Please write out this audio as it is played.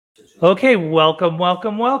Okay, welcome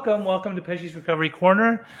to Pesci's Recovery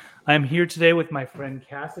Corner. I'm here today with my friend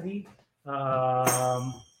Cassidy.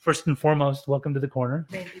 First and foremost, welcome to the corner.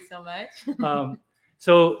 Thank you so much.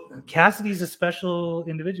 So Cassidy's a special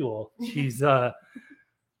individual. She's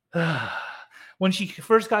when she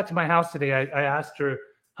first got to my house today, I asked her,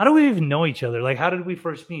 how do we even know each other? Like, how did we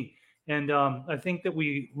first meet? And I think that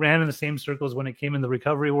we ran in the same circles when it came in the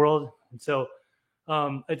recovery world. And so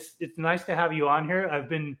it's nice to have you on here. I've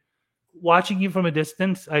been watching you from a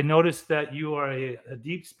distance. I noticed that you are a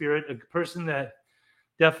deep spirit, a person that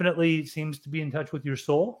definitely seems to be in touch with your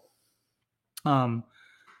soul.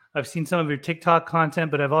 I've seen some of your TikTok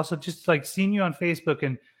content, but I've also just seen you on Facebook,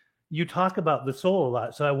 and you talk about the soul a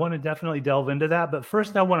lot. So I want to definitely delve into that. But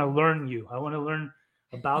first, I want to learn you. I want to learn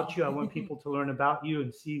about you. I want people to learn about you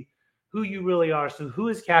and see who you really are. So who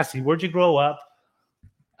is Cassie? Where'd you grow up?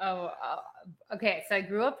 Okay. So I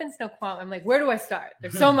grew up in Snoqualmie. I'm like, where do I start?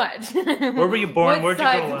 There's so much. Where were you born? Where'd you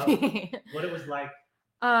grow up? What it was like?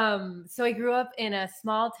 So I grew up in a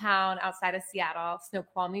small town outside of Seattle,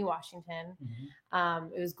 Snoqualmie, Washington.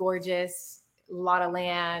 Mm-hmm. It was gorgeous, a lot of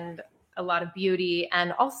land, a lot of beauty,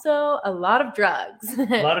 and also a lot of drugs.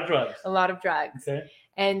 A lot of drugs. A lot of drugs. Okay.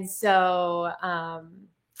 And so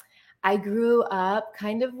I grew up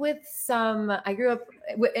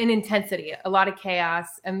in intensity, a lot of chaos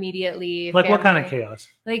immediately. Like what kind of chaos?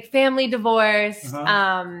 Like family divorce,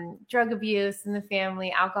 drug abuse in the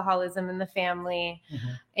family, alcoholism in the family. Mm-hmm.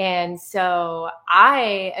 And so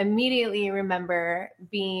I immediately remember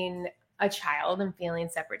being a child and feeling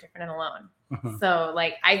separate, different, and alone. Mm-hmm. So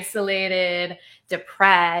isolated,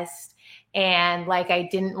 depressed, and I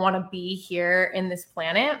didn't want to be here in this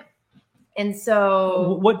planet. And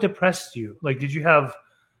so what depressed you? Did you have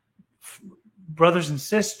brothers and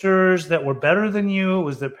sisters that were better than you?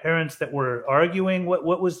 Was there parents that were arguing?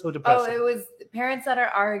 What was so depressing? Oh, it was parents that are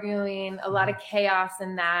arguing, a lot of chaos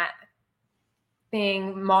in that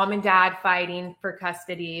thing, mom and dad fighting for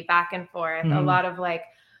custody, back and forth. Mm-hmm.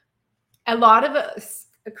 A lot of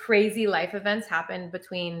crazy life events happened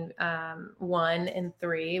between 1 and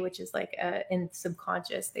 3, which is in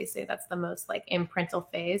subconscious. They say that's the most imprintal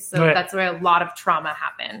phase. So right. That's where a lot of trauma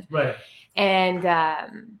happened. Right. And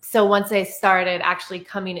so once I started actually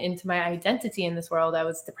coming into my identity in this world, I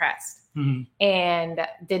was depressed. Mm-hmm. And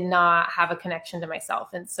did not have a connection to myself.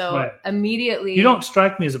 And so right. Immediately... You don't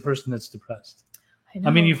strike me as a person that's depressed.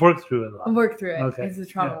 I mean, you've worked through it a lot. I've worked through it. Okay. It's a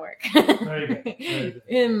trauma work. Very good. Very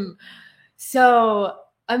good. So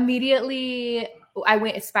immediately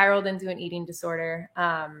I spiraled into an eating disorder.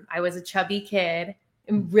 I was a chubby kid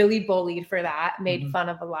and really bullied for that, made fun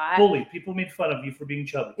of a lot. Bullied. People made fun of you for being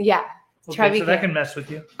chubby. Yeah. Okay, chubby so kid. That can mess with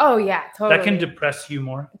you. Oh yeah, totally. That can depress you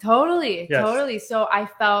more. Totally. Yes. Totally. So I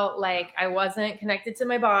felt like I wasn't connected to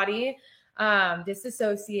my body,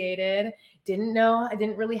 disassociated, I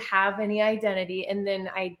didn't really have any identity. And then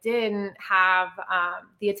I didn't have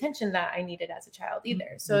the attention that I needed as a child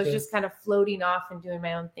either. So I was just kind of floating off and doing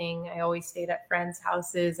my own thing. I always stayed at friends'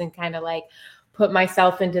 houses and kind of put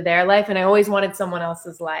myself into their life. And I always wanted someone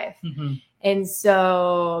else's life. Mm-hmm. And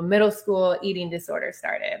so middle school eating disorder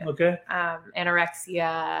started. Okay.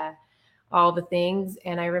 Anorexia, all the things.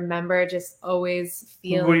 And I remember just always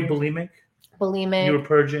feeling... Were you bulimic? Bulimic. You were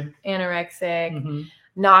purging? Anorexic. Mm-hmm.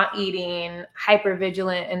 Not eating,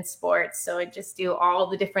 hypervigilant in sports. So I just do all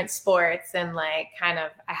the different sports and I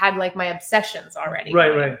had my obsessions already.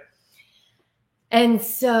 Right. And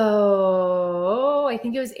so I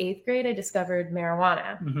think it was 8th grade, I discovered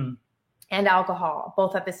marijuana and alcohol,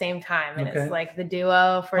 both at the same time. And it's the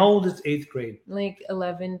duo for... How old is 8th grade?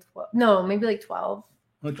 11, 12. No, maybe 12.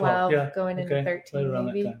 Oh, 12, yeah. Going into 13 right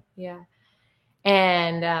maybe. That time. Yeah.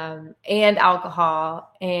 And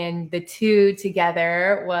alcohol, and the two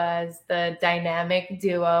together was the dynamic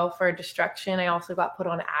duo for destruction. I also got put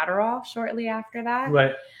on Adderall shortly after that.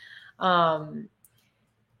 Right.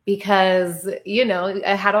 Because,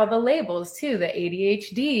 I had all the labels too, the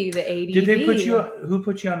ADHD, the ADD. Did they who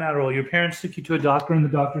put you on Adderall? Your parents took you to a doctor and the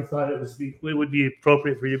doctor thought it would be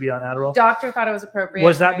appropriate for you to be on Adderall? Doctor thought it was appropriate.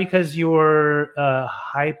 Was that because you were a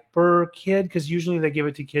hyper kid? Because usually they give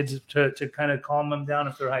it to kids to kind of calm them down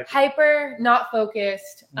if they're hyper. Hyper, not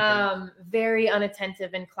focused, very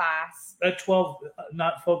unattentive in class. At 12,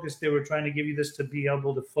 not focused, they were trying to give you this to be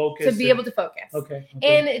able to focus. Able to focus. Okay.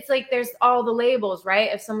 And it's there's all the labels, right?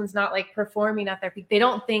 If someone's not performing at their peak, they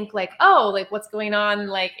don't think what's going on in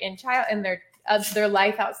their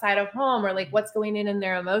life outside of home, or what's going in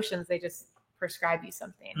their emotions. They just prescribe you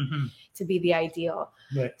something to be the ideal.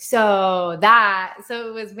 Right. So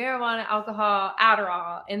it was marijuana, alcohol,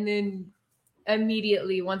 Adderall, and then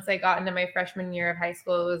immediately, once I got into my freshman year of high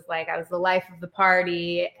school, it was like I was the life of the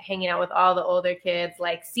party, hanging out with all the older kids,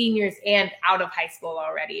 like seniors and out of high school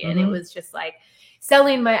already. And it was just like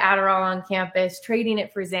selling my Adderall on campus, trading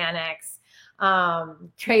it for Xanax,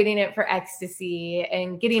 trading it for ecstasy,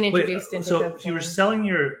 and getting introduced into cocaine. So you were selling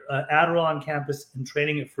your Adderall on campus and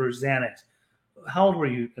trading it for Xanax. How old were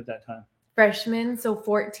you at that time? Freshman, so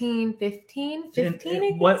 14, 15.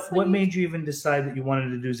 And what made you even decide that you wanted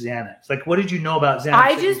to do Xanax? Like, what did you know about Xanax?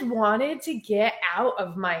 I just wanted to get out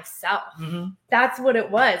of myself. That's what it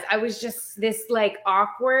was. I was just this like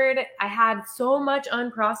awkward. I had so much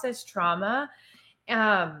unprocessed trauma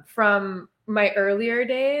from my earlier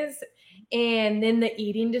days. And then the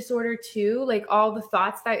eating disorder too, like all the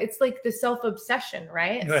thoughts that it's like the self-obsession,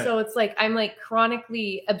 right? So it's like, I'm like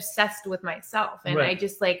chronically obsessed with myself. And I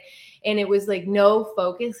just like, and it was like no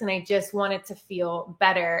focus, and I just wanted to feel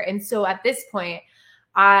better. And so at this point,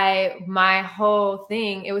 my whole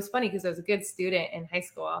thing, it was funny because I was a good student in high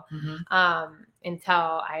school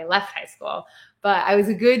until I left high school, but I was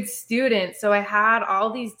a good student. So I had all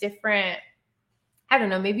these different, I don't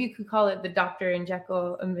know, maybe you could call it the Dr. and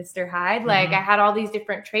Jekyll and Mr. Hyde. Like I had all these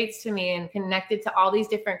different traits to me and connected to all these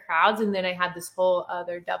different crowds. And then I had this whole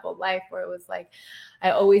other double life where it was like,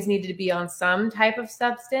 I always needed to be on some type of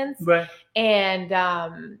substance. Right. And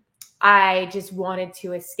I just wanted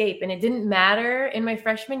to escape. And it didn't matter in my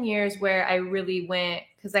freshman years where I really went,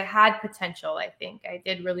 because I had potential, I think. I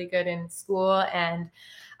did really good in school, and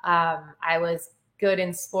I was good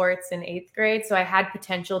in sports in 8th grade. So I had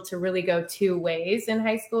potential to really go two ways in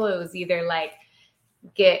high school. It was either like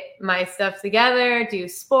get my stuff together, do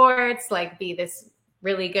sports, like be this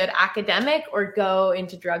really good academic, or go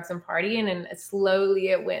into drugs and partying. And slowly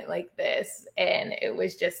it went like this. And it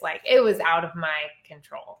was just like, it was out of my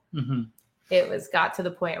control. It got to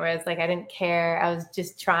the point where it's like, I didn't care. I was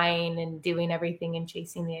just trying and doing everything and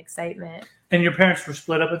chasing the excitement. And your parents were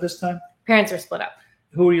split up at this time? Parents were split up.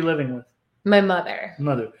 Who were you living with? My mother.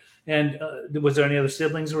 And was there any other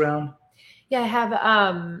siblings around? Yeah, I have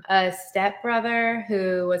a stepbrother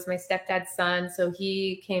who was my stepdad's son. So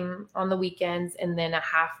he came on the weekends, and then a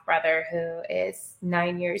half brother who is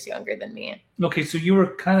 9 years younger than me. Okay, so you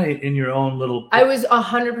were kind of in your own little... I was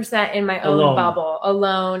 100% in my own bubble,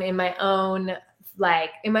 alone, in my own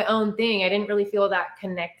thing. I didn't really feel that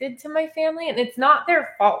connected to my family, and it's not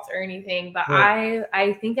their fault or anything, but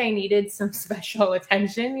I think I needed some special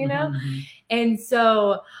attention, you know? And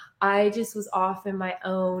so I just was off in my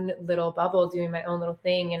own little bubble doing my own little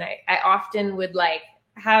thing. And I often would like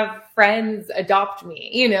have friends adopt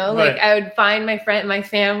me, you know, like I would find my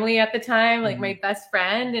family at the time, like my best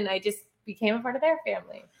friend, and I just became a part of their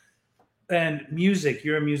family. And music,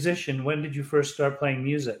 you're a musician. When did you first start playing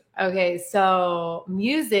music? Okay, so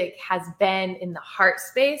music has been in the heart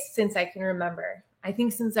space since I can remember. I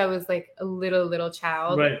think since I was like a little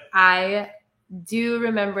child. I do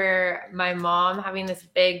remember my mom having this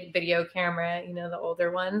big video camera, you know, the older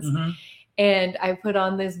ones. And I put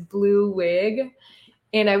on this blue wig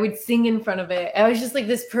and I would sing in front of it. I was just like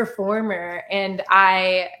this performer, and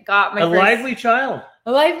I got my lively child.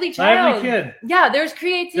 A lively child. Lively kid. Yeah, there's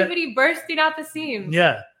creativity bursting out the seams.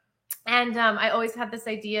 Yeah. And I always had this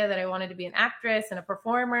idea that I wanted to be an actress and a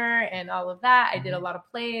performer and all of that. I did a lot of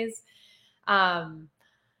plays. And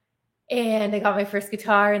I got my first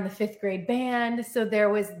guitar in the 5th grade band. So there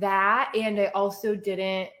was that. And I also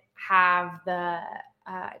didn't have the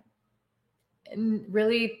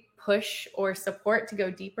really push or support to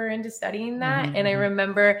go deeper into studying that. And I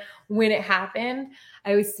remember when it happened,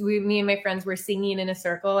 me and my friends were singing in a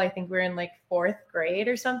circle. I think we were in like 4th grade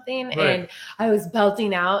or something. And I was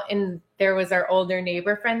belting out, and there was our older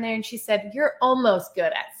neighbor friend there, and she said, "You're almost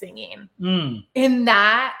good at singing." And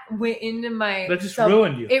that went into that just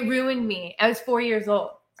ruined you. It ruined me. I was 4 years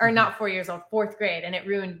old. Or not 4 years old, 4th grade, and it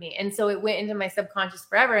ruined me. And so it went into my subconscious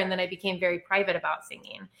forever. And then I became very private about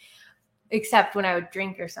singing, except when I would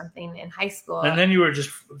drink or something in high school. And then you were just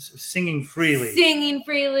singing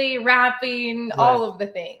freely. Rapping, all of the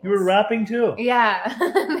things. You were rapping too? Yeah.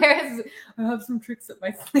 I have some tricks up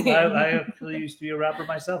my sleeve. I actually used to be a rapper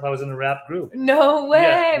myself. I was in a rap group. No way.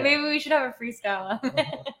 Yeah. Maybe we should have a freestyle.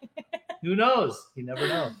 Who knows? You never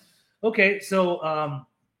know. Okay, so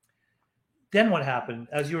then what happened?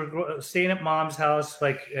 As you were staying at mom's house,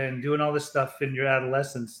 and doing all this stuff in your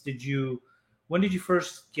adolescence, when did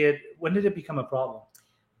it become a problem?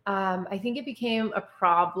 I think it became a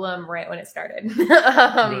problem right when it started.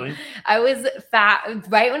 Really? I was fat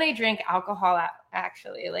right when I drank alcohol,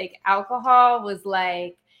 actually. Like, alcohol was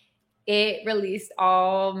like, it released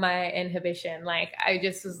all my inhibition. Like, I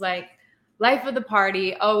just was like life of the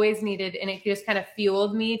party, always needed, and it just kind of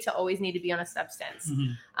fueled me to always need to be on a substance.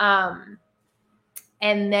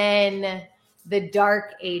 And then the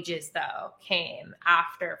dark ages, though, came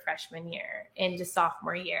after freshman year into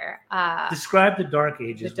sophomore year. Describe the dark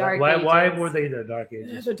ages. Why were they the dark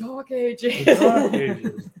ages? The dark ages. The dark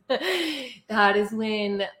ages. That is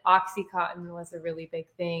when OxyContin was a really big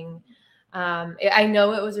thing. I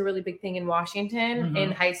know it was a really big thing in Washington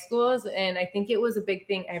in high schools, and I think it was a big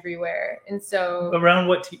thing everywhere. And so around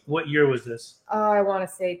what year was this? I want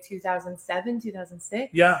to say 2007,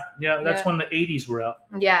 2006. Yeah. That's when the 80s were out.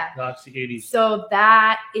 Yeah. The Oxy 80s. So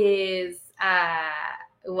that is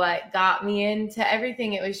what got me into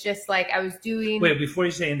everything. It was just like I was doing. Wait, before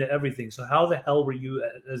you say into everything, so how the hell were you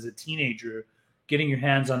as a teenager getting your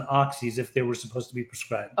hands on oxys if they were supposed to be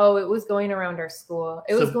prescribed? Oh, it was going around our school.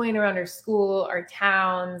 It was going around our school, our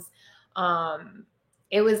towns.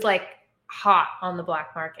 It was like hot on the black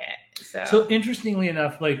market. So interestingly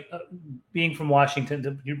enough, like being from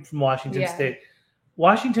Washington, State,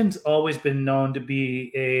 Washington's always been known to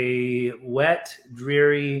be a wet,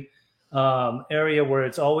 dreary area where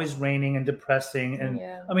it's always raining and depressing. And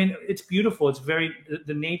I mean, it's beautiful. It's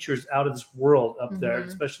the nature's out of this world up there,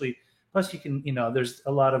 especially. Plus, you can, there's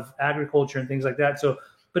a lot of agriculture and things like that. So,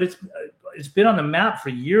 but it's been on the map for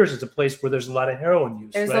years as a place where there's a lot of heroin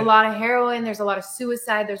use. There's a lot of heroin. There's a lot of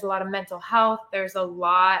suicide. There's a lot of mental health. There's a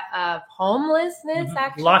lot of homelessness,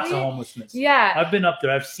 actually. Lots of homelessness. Yeah. I've been up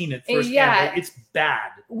there. I've seen it firsthand. Yeah. It's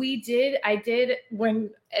bad. I did when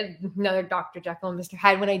another Dr. Jekyll and Mr.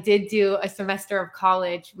 Hyde, when I did do a semester of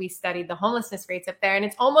college, we studied the homelessness rates up there, and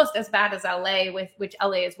it's almost as bad as LA, which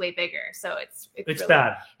LA is way bigger. So it's really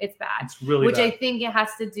bad. It's bad. It's really which bad. I think it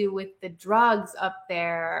has to do with the drugs up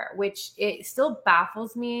there, which it still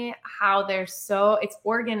baffles me how it's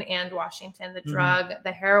Oregon and Washington, the drug,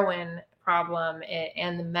 the heroin problem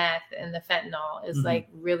and the meth and the fentanyl is like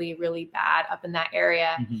really, really bad up in that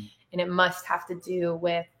area. And it must have to do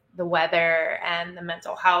with the weather and the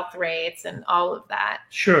mental health rates and all of that.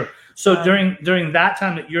 Sure. So during that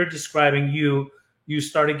time that you're describing, you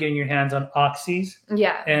started getting your hands on oxys.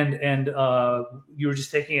 Yeah. And you were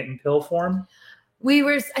just taking it in pill form? It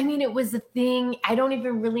was a thing. I don't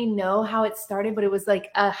even really know how it started, but it was like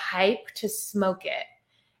a hype to smoke it.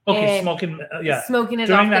 Okay, smoking it During off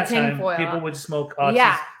the that time, tinfoil. people would smoke oxys.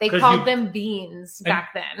 Yeah, they called them beans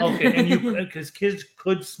back then. Okay, and because kids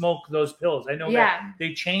could smoke those pills. I know that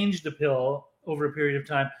they changed the pill over a period of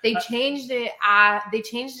time. They changed it. They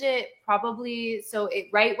changed it probably. So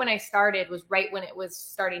right when I started was right when it was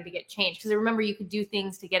starting to get changed. Because I remember you could do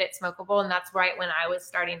things to get it smokable, and that's right when I was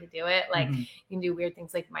starting to do it. Like you can do weird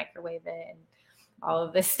things like microwave it and all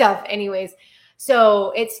of this stuff. Anyways.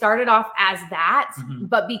 So it started off as that,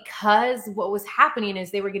 but because what was happening is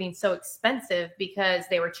they were getting so expensive because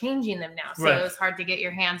they were changing them now. So it was hard to get your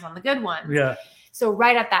hands on the good ones. Yeah. So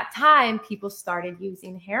right at that time, people started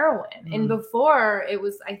using heroin. And before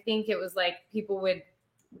I think it was like people would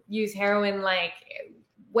use heroin like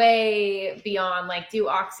way beyond, like do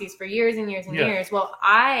oxys for years and years and years. Well,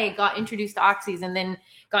 I got introduced to oxys and then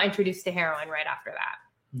got introduced to heroin right after that.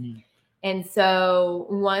 And so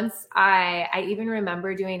once I even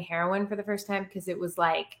remember doing heroin for the first time because it was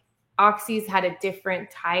like oxys had a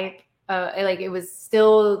different type. Like it was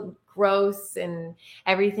still gross and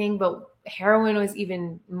everything, but heroin was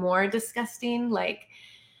even more disgusting. Like,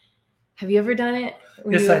 have you ever done it?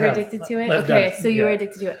 Were you ever addicted to it? Okay, so you were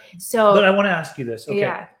addicted to it. So, but I want to ask you this. Okay,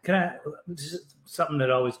 yeah. Can I? This is something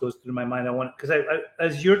that always goes through my mind. Because I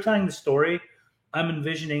as you're telling the story, I'm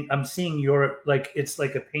seeing it's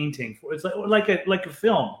like a painting. It's like a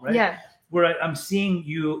film, right? Yeah. Where I'm seeing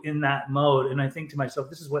you in that mode, and I think to myself,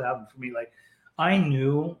 this is what happened for me. Like, I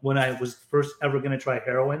knew when I was first ever going to try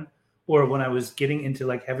heroin, or when I was getting into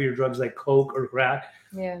like heavier drugs like coke or crack.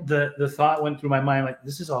 Yeah. The thought went through my mind like,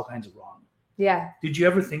 this is all kinds of wrong. Yeah. Did you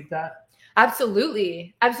ever think that?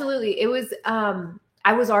 Absolutely. It was.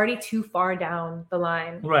 I was already too far down the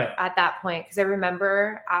line at that point because I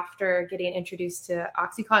remember after getting introduced to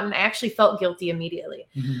OxyContin, I actually felt guilty immediately.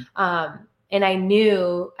 And I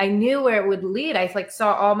knew where it would lead. I like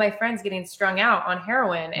saw all my friends getting strung out on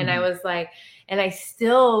heroin, and I was like, and I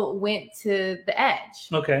still went to the edge.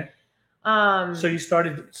 Okay. So you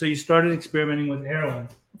started experimenting with heroin,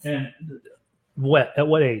 and at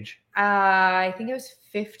what age? I think it was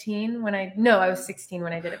 15 I was 16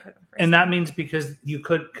 when I did it for the first time. And that means because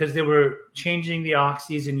they were changing the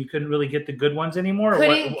oxys and you couldn't really get the good ones anymore?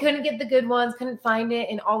 Couldn't get the good ones, couldn't find it.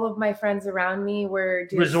 And all of my friends around me were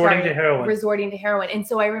resorting to heroin. And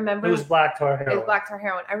so I remember it was black tar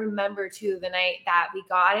heroin. I remember too, the night that we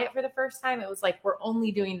got it for the first time, it was like, we're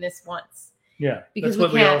only doing this once. Yeah, because that's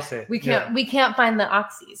what we all say. We can't find the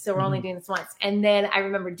oxy, so we're only doing this once. And then I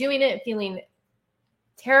remember doing it, feeling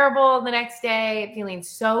terrible the next day, feeling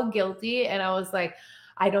so guilty, and I was like,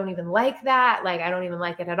 I don't even like that. Like, I don't even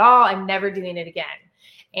like it at all. I'm never doing it again.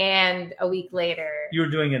 And a week later, you were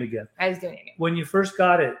doing it again. I was doing it again. When you first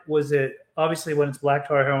got it, was it obviously when it's black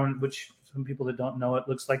tar heroin, which some people that don't know it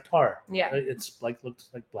looks like tar. Yeah. It's like looks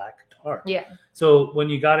like black tar. Yeah. So when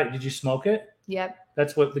you got it, did you smoke it? Yep.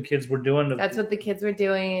 That's what the kids were doing. That's what the kids were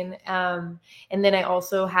doing. And then I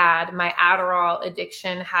also had my Adderall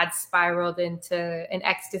addiction had spiraled into an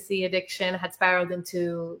ecstasy addiction, had spiraled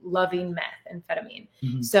into loving methamphetamine.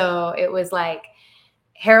 Mm-hmm. So it was like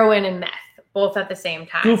heroin and meth, both at the same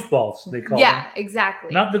time. Goofballs, they call them. Yeah,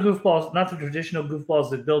 exactly. Not the goofballs, not the traditional goofballs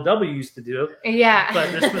that Bill W. used to do. Yeah.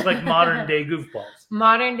 But this was like modern day goofballs.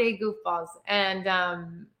 Modern day goofballs.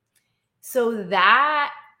 And so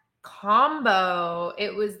that combo,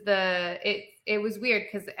 it was weird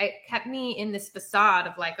because it kept me in this facade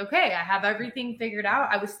of like, okay, I have everything figured out.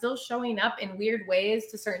 I was still showing up in weird ways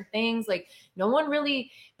to certain things. Like no one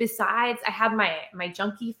really, besides I had my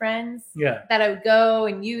junkie friends that I would go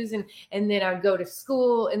and use and then I would go to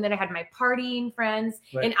school, and then I had my partying friends,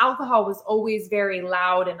 and alcohol was always very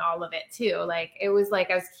loud in all of it too. Like it was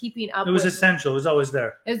like I was keeping up. It was essential. It was always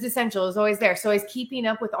there. It was essential. It was always there. So I was keeping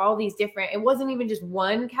up with all these different, it wasn't even just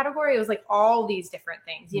one category. It was like all these different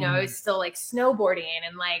things, you know, it was still like snowboarding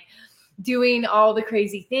and like doing all the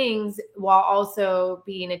crazy things while also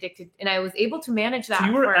being addicted. And I was able to manage that. So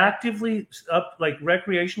you were actively up, like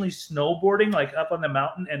recreationally snowboarding, like up on the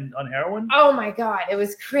mountain and on heroin? Oh my God. It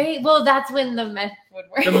was crazy. Well, that's when the meth would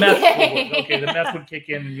work. The meth would work. Okay. The meth would kick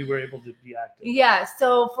in and you were able to be active. Yeah.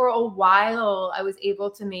 So for a while I was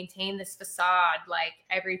able to maintain this facade. Like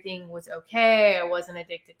everything was okay. I wasn't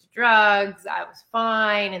addicted to drugs. I was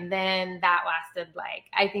fine. And then that lasted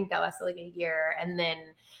I think that lasted like a year. And then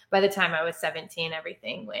by the time I was 17,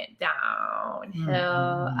 everything went downhill.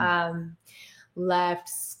 Mm-hmm. Left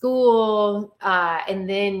school. And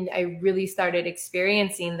then I really started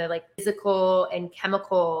experiencing the like physical and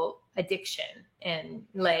chemical addiction. And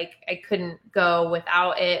like, I couldn't go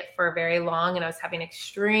without it for very long. And I was having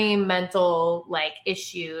extreme mental like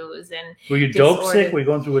issues and were you dope sick? Were you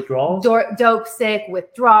going through withdrawals? Dope sick,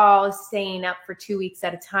 withdrawals, staying up for 2 weeks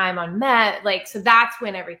at a time on meth. Like, so that's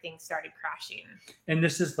when everything started crashing. And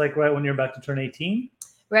this is like right when you're about to turn 18?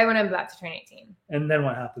 Right when I'm about to turn 18. And then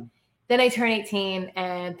what happened? Then I turn 18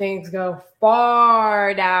 and things go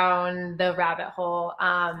far down the rabbit hole.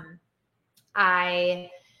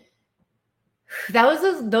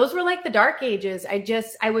 Those were like the dark ages.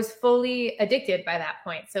 I was fully addicted by that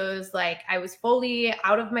point. So it was like, I was fully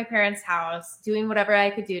out of my parents' house, doing whatever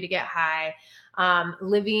I could do to get high,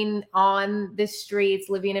 living on the streets,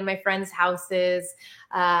 living in my friends' houses.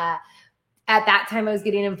 At that time I was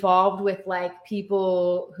getting involved with like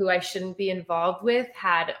people who I shouldn't be involved with,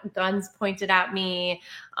 had guns pointed at me,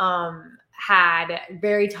 had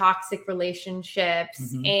very toxic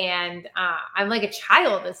relationships, and I'm like a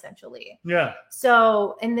child essentially. Yeah.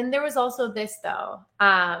 So, and then there was also this though.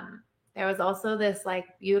 There was also this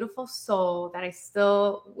like beautiful soul that I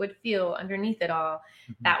still would feel underneath it all.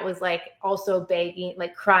 That was like also begging,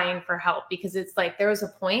 like crying for help, because it's like, there was a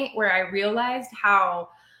point where I realized how,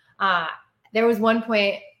 there was one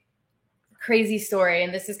point, crazy story.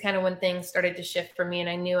 And this is kind of when things started to shift for me. And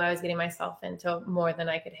I knew I was getting myself into more than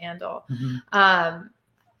I could handle.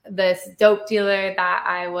 This dope dealer that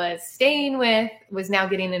I was staying with was now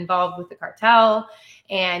getting involved with the cartel.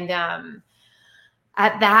 And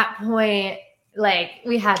at that point, like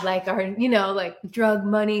we had like our, you know, like drug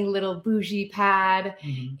money, little bougie pad.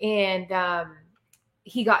 And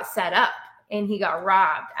he got set up. And he got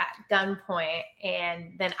robbed at gunpoint.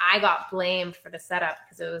 And then I got blamed for the setup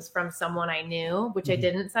because it was from someone I knew, which I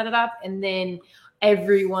didn't set it up. And then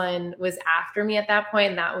everyone was after me at that point.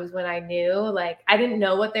 And that was when I knew, like, I didn't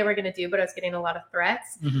know what they were going to do, but I was getting a lot of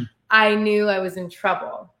threats. I knew I was in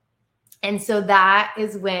trouble. And so that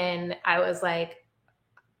is when I was like,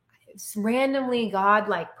 randomly, God,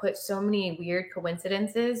 like, put so many weird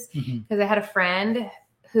coincidences, because I had a friend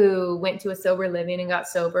who went to a sober living and got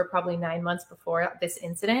sober probably 9 months before this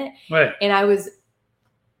incident. Right. And I was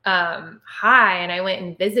high, and I went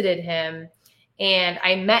and visited him, and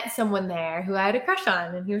I met someone there who I had a crush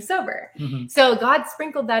on, and he was sober. So God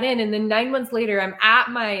sprinkled that in. And then 9 months later, I'm at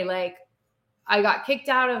my, like, I got kicked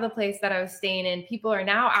out of the place that I was staying in. People are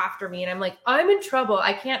now after me, and I'm like, I'm in trouble.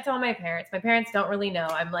 I can't tell my parents. My parents don't really know.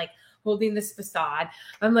 I'm like holding this facade.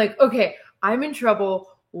 I'm like, okay, I'm in trouble.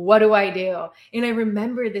 What do I do? And I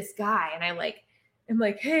remember this guy, and am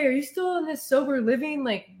like, hey, are you still in this sober living?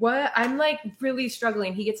 Like, what? I'm like really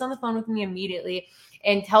struggling. He gets on the phone with me immediately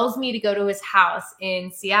and tells me to go to his house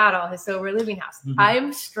in Seattle, his sober living house. Mhm.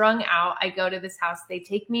 I'm strung out. I go to this house. They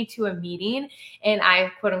take me to a meeting and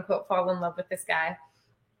I quote unquote fall in love with this guy.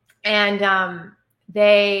 And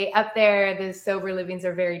they up there, the sober livings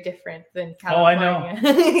are very different than California. Oh, I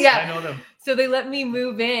know. Yeah. I know them. So they let me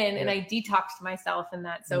move in and Yeah. I detoxed myself in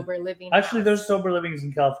that sober living Actually, house. there's sober livings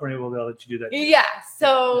in California where they'll let you do that. Yeah.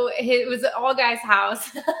 So it was an all guys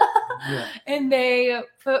house. Yeah. And they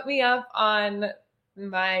put me up on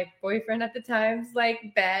my boyfriend at the time's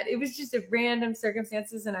like bed. It was just a random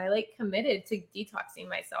circumstances. And I like committed to detoxing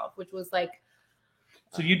myself, which was like,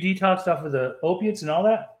 So you detoxed off of the opiates and all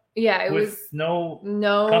that? yeah, it With was no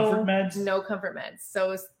comfort meds? No comfort meds. So it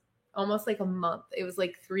was almost like a month. It was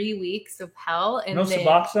like 3 weeks of hell. And no then,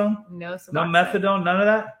 Suboxone? No Suboxone. No methadone? None of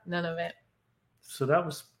that? None of it. So that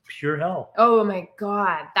was pure hell. Oh my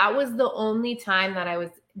God. That was the only time that I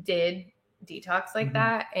did detox like Mhm.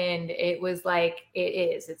 that. And it was like,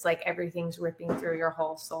 it's like everything's ripping through your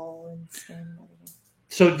whole soul and skin and everything.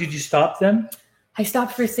 So did you stop then? I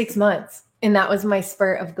stopped for 6 months and that was my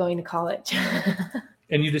spurt of going to college.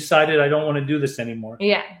 And you decided, I don't want to do this anymore.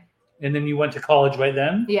 Yeah. And then you went to college right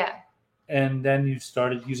then? Yeah. And then you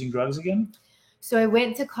started using drugs again? So I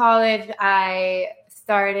went to college. I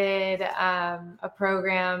started a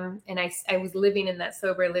program and I was living in that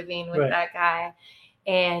sober living with Right. that guy.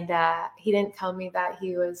 And he didn't tell me that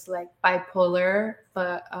he was like bipolar,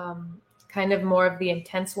 but kind of more of the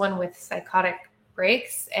intense one with psychotic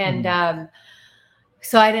breaks. And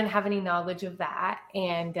so I didn't have any knowledge of that.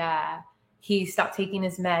 And he stopped taking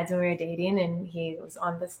his meds when we were dating and he was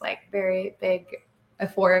on this like very big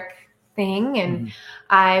euphoric thing. And Mhm.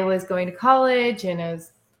 I was going to college and I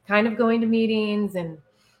was kind of going to meetings and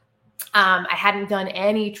I hadn't done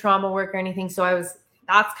any trauma work or anything. So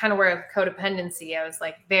that's kind of where codependency, I was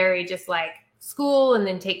like very just like school and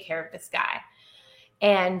then take care of this guy.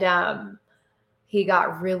 And he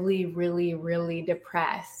got really, really, really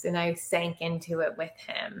depressed and I sank into it with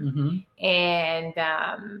him. Mhm.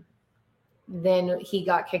 And then he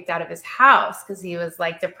got kicked out of his house because he was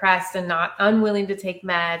like depressed and not unwilling to take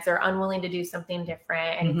meds or unwilling to do something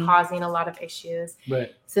different and Mhm. causing a lot of issues.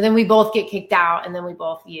 Right. So then we both get kicked out and then we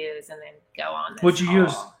both use and then go on this What'd you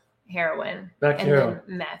use? heroin. Back to and heroin.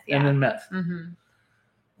 then meth. Yeah. And then meth.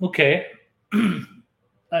 Mm-hmm. Okay.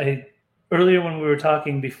 Earlier when we were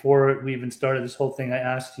talking before we even started this whole thing, I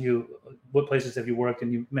asked you what places have you worked,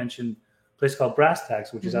 and you mentioned a place called Brass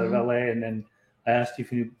Tacks, which is out of Mhm. LA, and then I asked you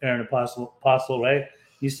if you knew Aaron Apostle, right?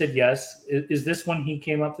 You said yes. Is this when he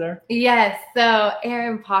came up there? Yes. So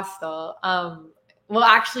Aaron Postel. Well,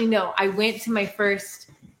 actually, no. I went to my first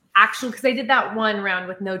because I did that one round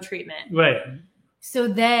with no treatment. Right. So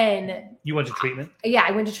then You went to treatment? yeah,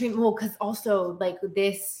 I went to treatment. Well, because also like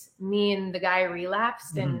me and the guy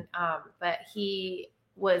relapsed, and but he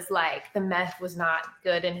was like the meth was not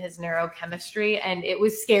good in his neurochemistry, and it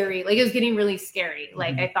was scary. Like it was getting really scary.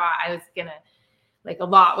 Like I thought I was gonna like a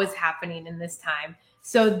lot was happening in this time.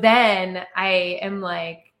 So then I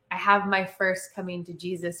have my first coming to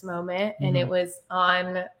Jesus moment, and it was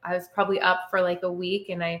I was probably up for like a week,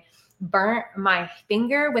 and I burnt my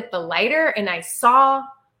finger with the lighter and I saw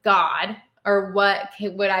God, or what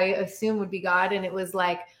I assume would be God. And it was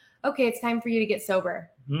like, okay, it's time for you to get sober.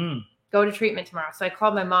 Go to treatment tomorrow. So I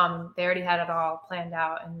called my mom. They already had it all planned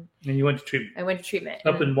out. And you went to treatment? I went to treatment.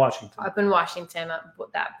 Up in Washington? Up in Washington,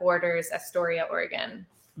 that borders Astoria, Oregon.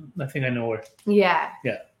 I think I know where. Yeah.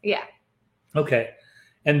 Yeah. Yeah. Okay.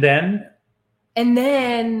 And then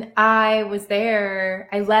I was there.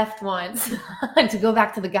 I left once to go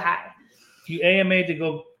back to the guy. You AMA to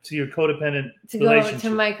go to your codependent relationship. Go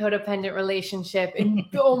to my codependent relationship. And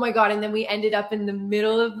oh my God. And then we ended up in the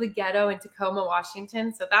middle of the ghetto in Tacoma,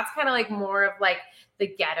 Washington. So that's kind of like more of like the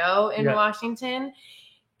ghetto in Washington.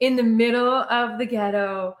 In the middle of the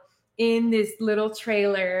ghetto in this little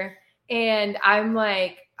trailer. And I'm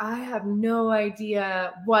like, I have no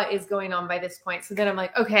idea what is going on by this point. So then I'm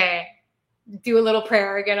like, okay, do a little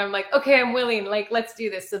prayer again. I'm like, okay, I'm willing. Like, let's do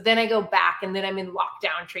this. So then I go back and then I'm in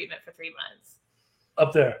lockdown treatment for 3 months.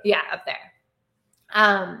 Up there? Yeah, up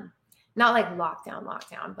there. Not like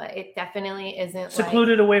lockdown, but it definitely isn't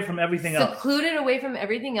secluded away from everything else. Secluded away from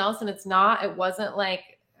everything else. And it wasn't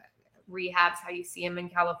like rehabs how you see them in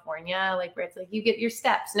California, like where it's like you get your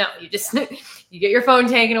steps. No, you just you get your phone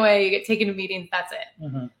taken away, you get taken to meetings, that's it.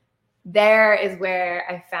 Mm-hmm. There is where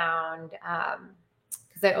I found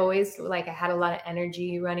because I always I had a lot of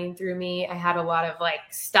energy running through me. I had a lot of like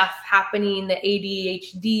stuff happening, the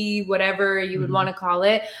ADHD, whatever you would want to call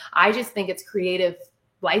it. I just think it's creative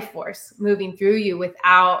life force moving through you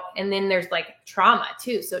without, and then there's like trauma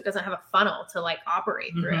too. So it doesn't have a funnel to like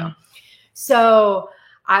operate through. So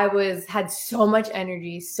I had so much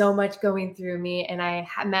energy, so much going through me. And I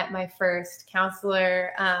met my first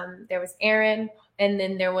counselor. There was Erin. And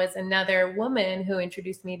then there was another woman who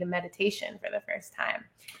introduced me to meditation for the first time.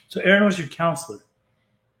 So Erin was your counselor?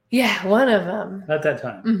 Yeah, one of them. At that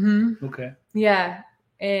time? Mm-hmm. Okay. Yeah.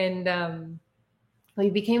 And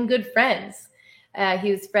we became good friends.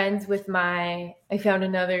 He was friends with I found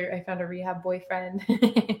a rehab boyfriend.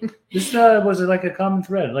 This was it like a common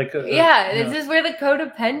thread? This is where the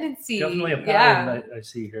codependency. Definitely a pattern I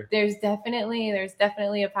see here. There's definitely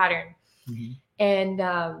a pattern. Mm-hmm. And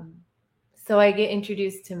so I get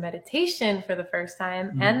introduced to meditation for the first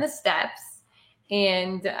time and the steps.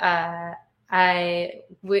 And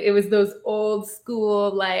it was those old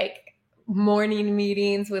school like morning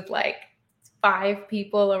meetings with like 5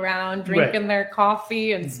 people around drinking their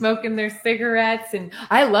coffee and smoking their cigarettes, and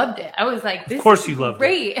I loved it. I was like, "This of course you loved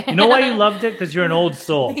great." It. You know why you loved it? Because you're an old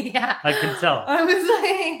soul. Yeah, I can tell. I was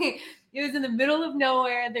like, it was in the middle of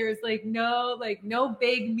nowhere. There was no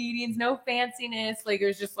big meetings, no fanciness. Like it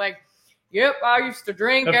was just like, yep, I used to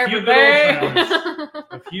drink every day.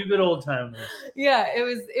 A few good old times. Yeah, it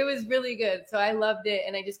was really good. So I loved it,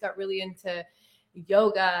 and I just got really into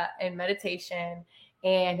yoga and meditation.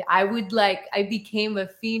 And I became a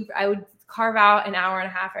fiend. I would carve out an hour and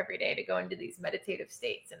a half every day to go into these meditative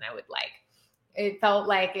states. And it felt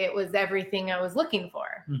like it was everything I was looking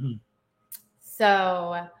for. Mm-hmm.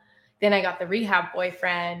 So then I got the rehab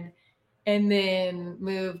boyfriend and then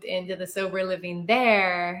moved into the sober living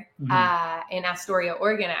there in Astoria,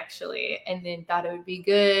 Oregon, actually. And then thought it would be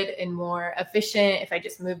good and more efficient if I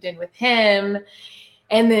just moved in with him.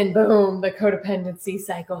 And then boom, the codependency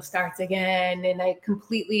cycle starts again. And I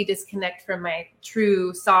completely disconnect from my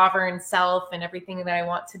true sovereign self and everything that I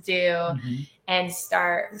want to do and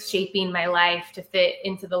start shaping my life to fit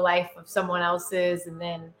into the life of someone else's. And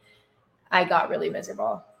then I got really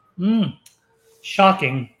miserable.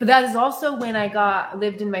 Shocking. But that is also when I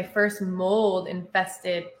lived in my first mold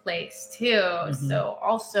infested place too. So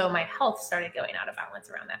also my health started going out of balance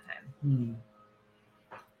around that time.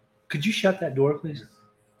 Could you shut that door, please?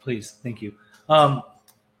 Please, thank you.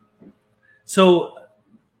 So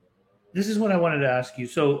this is what I wanted to ask you.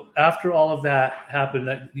 So after all of that happened,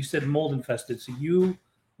 that you said mold infested, so you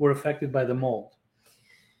were affected by the mold.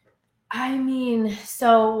 I mean,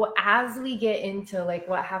 so as we get into like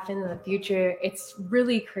what happened in the future, it's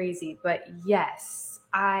really crazy. But yes,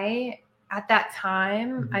 at that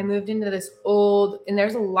time, I moved into this old, and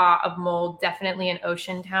there's a lot of mold, definitely in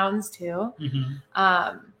ocean towns too.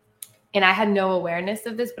 And I had no awareness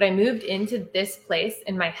of this, but I moved into this place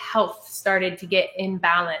and my health started to get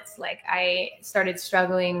imbalanced. Like I started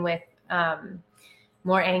struggling with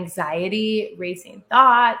more anxiety, racing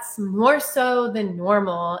thoughts, more so than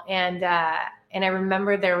normal. And I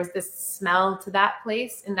remember there was this smell to that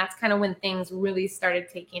place. And that's kind of when things really started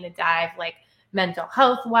taking a dive, like mental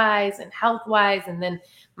health wise. And then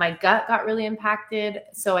my gut got really impacted.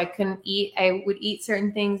 So I couldn't eat. I would eat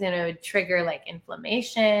certain things and it would trigger like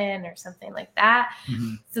inflammation or something like that.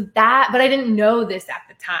 But I didn't know this at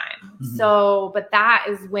the time. But that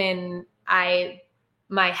is when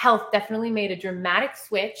my health definitely made a dramatic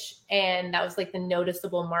switch. And that was like the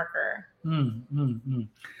noticeable marker.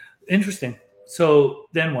 Interesting. So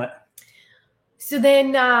then what? So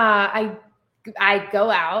then I go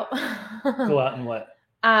out. Go out and what?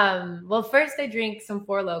 Well, first I drank some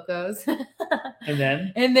Four Locos. And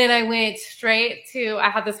then? And then I went straight to, I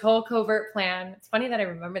had this whole covert plan. It's funny that I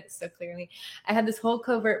remember this so clearly. I had this whole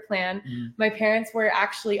covert plan. My parents were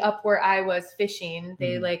actually up where I was fishing.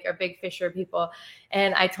 They like are big fisher people.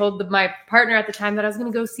 And I told my partner at the time that I was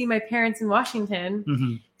going to go see my parents in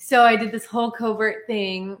Washington. So I did this whole covert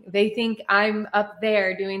thing. They think I'm up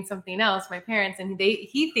there doing something else, my parents, and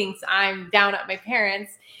he thinks I'm down at my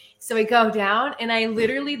parents'. So I go down and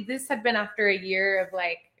this had been after a year of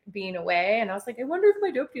like being away. And I was like, I wonder if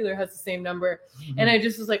my dope dealer has the same number. And I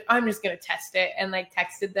just was like, I'm just going to test it. And like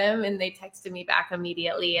texted them and they texted me back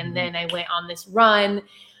immediately. And then I went on this run.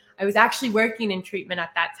 I was actually working in treatment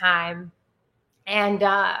at that time and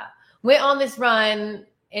went on this run.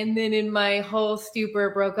 And then in my whole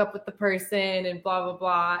stupor broke up with the person and blah, blah,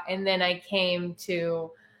 blah. And then I came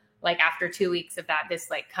to like after 2 weeks of that,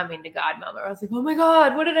 this like coming to God moment. I was like, oh my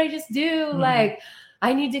God, what did I just do? Like,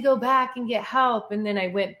 I need to go back and get help. And then I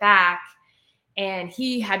went back and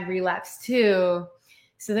he had relapsed too.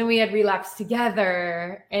 So then we had relapsed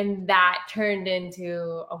together and that turned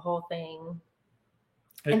into a whole thing.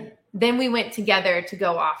 And then we went together to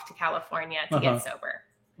go off to California to get sober.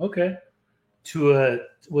 Okay.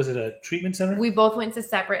 was it a treatment center? We both went to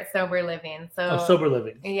separate sober living. So sober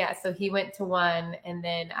living. Yeah. So he went to one, and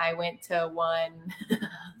then I went to one.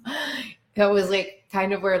 That was like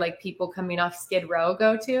kind of where like people coming off Skid Row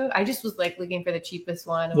go to. I just was like looking for the cheapest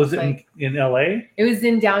one. Was it like, in LA? It was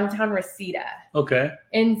in downtown Reseda. Okay.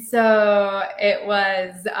 And so it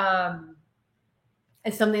was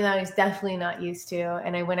it's something that I was definitely not used to.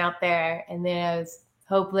 And I went out there, and then I was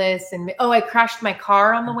hopeless. And I crashed my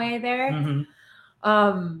car on the way there.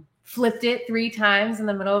 Mm-hmm. Flipped it 3 times in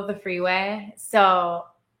the middle of the freeway. So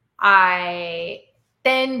I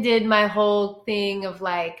then did my whole thing of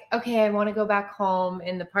like, okay, I want to go back home.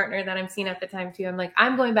 And the partner that I'm seeing at the time too, I'm like,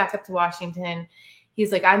 I'm going back up to Washington.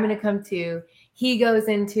 He's like, I'm going to come too. He goes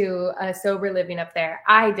into a sober living up there.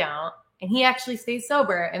 I don't. And he actually stays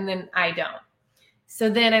sober, and then I don't. So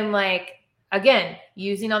then I'm like, again,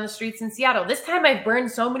 using on the streets in Seattle. This time I've burned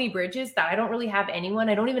so many bridges that I don't really have anyone.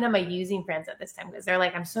 I don't even have my using friends at this time, because they're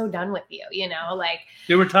like, I'm so done with you, like.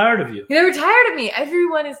 They were tired of you. They were tired of me.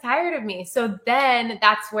 Everyone is tired of me. So then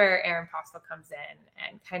that's where Aaron Postel comes in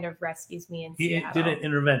and kind of rescues me in Seattle. He did an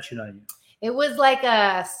intervention on you. It was like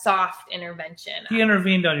a soft intervention. He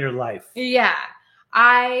intervened on your life. Yeah.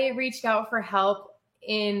 I reached out for help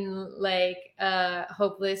in like a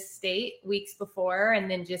hopeless state weeks before, and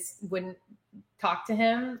then just wouldn't talk to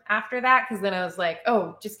him after that, because then I was like,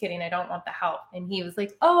 oh, just kidding, I don't want the help. And he was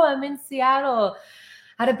like, oh, I'm in Seattle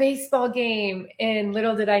at a baseball game. And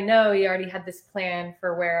little did I know he already had this plan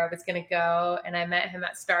for where I was going to go. And I met him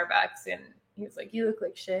at Starbucks, and he was like, you look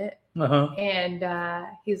like shit. And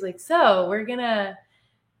he's like, so we're gonna,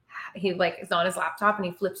 he like is on his laptop, and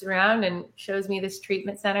he flips around and shows me this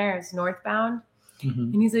treatment center. It's northbound.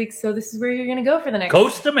 Mm-hmm. And he's like, so this is where you're going to go for the next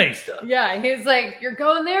Costa Mesa. Yeah. He's like, you're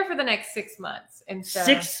going there for the next 6 months. And so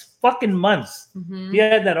 6 fucking months. Mm-hmm. He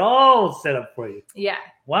had that all set up for you. Yeah.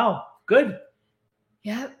 Wow. Good.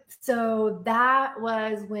 Yep. So that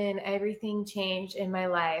was when everything changed in my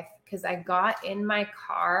life, because I got in my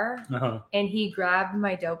car and he grabbed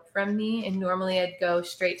my dope from me. And normally I'd go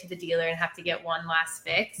straight to the dealer and have to get one last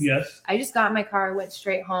fix. Yes. I just got in my car, went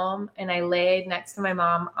straight home, and I laid next to my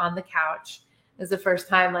mom on the couch. It was the first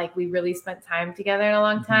time like we really spent time together in a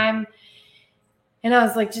long time. And I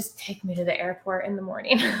was like, just take me to the airport in the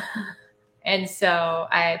morning. And so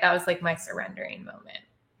that was like my surrendering moment.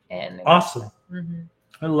 And awesome.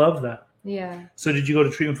 I love that. Yeah. So did you go to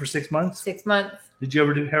treatment for 6 months? 6 months. Did you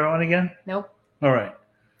ever do heroin again? Nope. All right.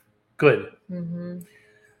 Good.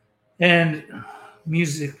 And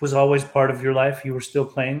music was always part of your life. You were still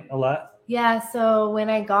playing a lot? Yeah. So when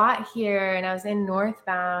I got here and I was in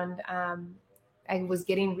Northbound, I was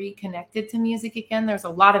getting reconnected to music again. There's a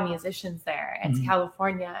lot of musicians there in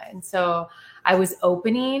California. And so I was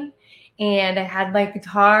opening, and I had my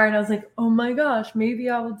guitar, and I was like, oh my gosh, maybe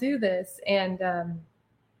I will do this. And,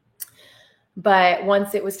 but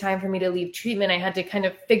once it was time for me to leave treatment, I had to kind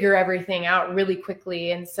of figure everything out really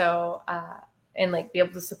quickly. And so, and like be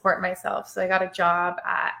able to support myself. So I got a job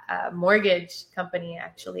at a mortgage company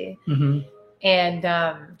actually.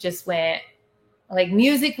 And, just went, like,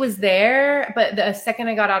 music was there, but the second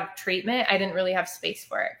I got out of treatment, I didn't really have space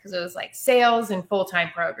for it, because it was like sales and full-time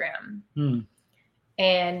program.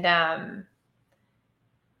 And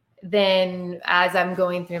then as I'm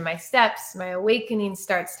going through my steps, my awakening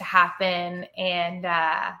starts to happen. And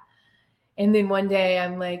then one day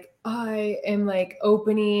I'm like, I am like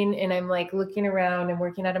opening, and I'm like looking around and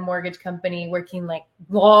working at a mortgage company, working like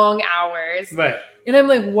long hours. Right. And I'm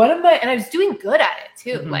like, what am I? And I was doing good at it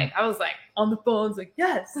too. Like I was like on the phones, like,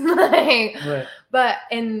 yes. Like, right. But,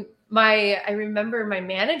 and I remember my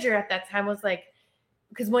manager at that time was like,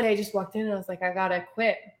 because one day I just walked in and I was like, I gotta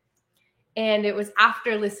quit. And it was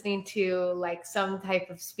after listening to like some type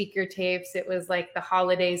of speaker tapes. It was like the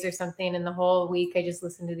holidays or something. And the whole week I just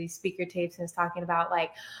listened to these speaker tapes, and it's talking about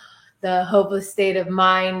like the hopeless state of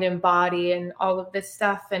mind and body and all of this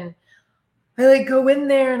stuff. And I like go in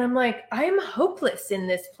there, and I'm like, I'm hopeless in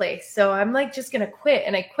this place. So I'm like, just going to quit.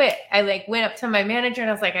 And I quit. I like went up to my manager, and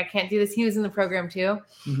I was like, I can't do this. He was in the program too.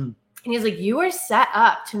 And he's like, you are set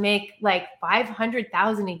up to make like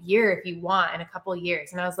 $500,000 a year if you want in a couple of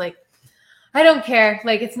years. And I was like, I don't care.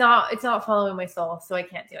 Like, it's not following my soul, so I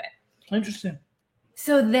can't do it. Interesting.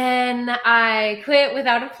 So then I quit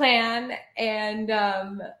without a plan, and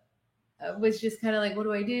was just kind of like, what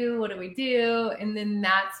do I do? What do we do? And then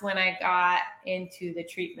that's when I got into the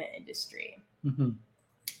treatment industry.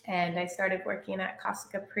 And I started working at Casa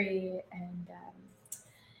Capri and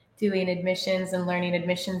doing admissions and learning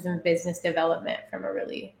admissions and business development from a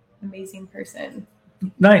really amazing person.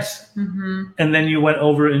 Nice. And then you went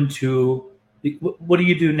over into, what do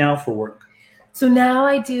you do now for work? So now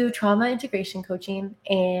I do trauma integration coaching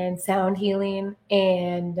and sound healing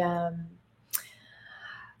and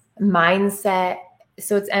mindset.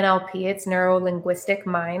 So it's NLP, it's neuro linguistic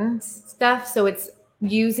mind stuff. So it's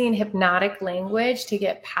using hypnotic language to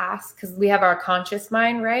get past, because we have our conscious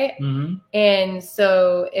mind, right? Mm-hmm. And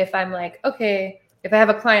so if I'm like, okay, if I have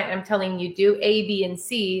a client, I'm telling you do A, B, and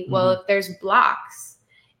C. Well, if there's blocks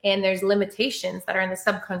and there's limitations that are in the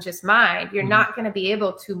subconscious mind, you're not going to be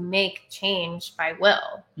able to make change by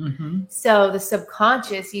will. So the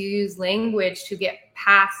subconscious, you use language to get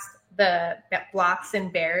past the blocks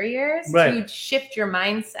and barriers to shift your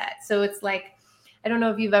mindset. So it's like, I don't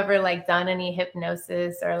know if you've ever like done any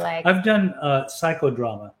hypnosis or like. I've done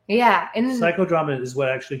psychodrama. Yeah. And psychodrama is what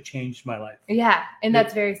actually changed my life. Yeah. And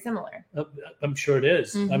that's very similar. I'm sure it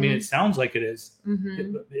is. I mean, it sounds like it is.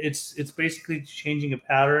 It's basically changing a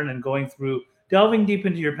pattern and going through, delving deep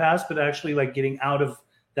into your past, but actually like getting out of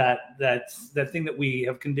that thing that we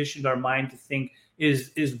have conditioned our mind to think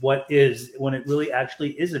is what is, when it really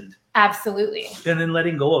actually isn't. Absolutely. And then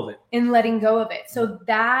letting go of it. So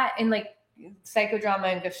that, and like psychodrama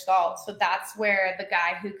and Gestalt. So that's where the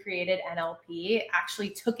guy who created NLP actually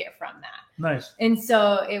took it from that. Nice. And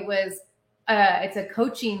so it was, it's a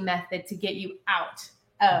coaching method to get you out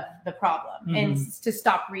of the problem and to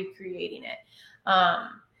stop recreating it.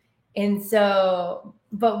 And so,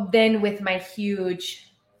 but then with my huge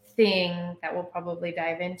thing that we'll probably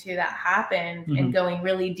dive into that happened and going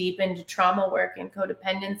really deep into trauma work and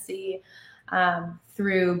codependency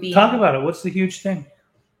through being. Talk about it. What's the huge thing?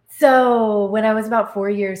 So when I was about 4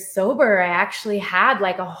 years sober, I actually had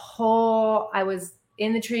like I was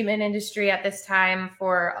in the treatment industry at this time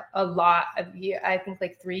for a lot of years, I think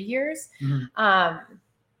like 3 years.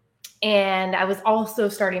 And I was also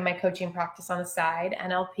starting my coaching practice on the side,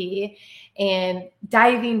 NLP, and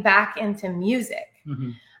diving back into music.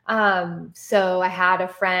 So I had a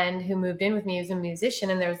friend who moved in with me, who was a musician,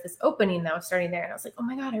 and there was this opening that was starting there. And I was like, oh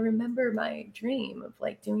my God, I remember my dream of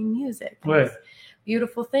like doing music. Right.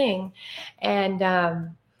 Beautiful thing. And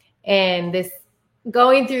this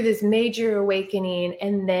going through this major awakening.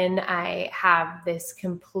 And then I have this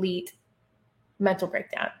complete mental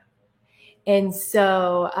breakdown. And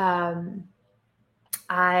so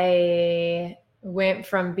I went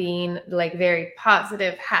from being like very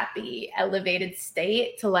positive, happy, elevated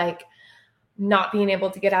state to like not being able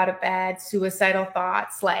to get out of bed, suicidal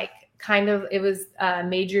thoughts, like kind of, it was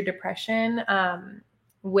major depression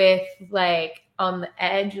with like on the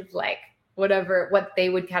edge of like what they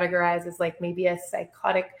would categorize as like maybe a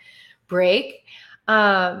psychotic break.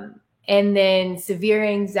 And then severe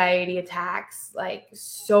anxiety attacks, like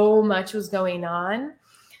so much was going on.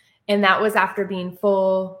 And that was after being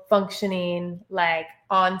full functioning, like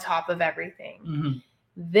on top of everything.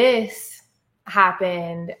 This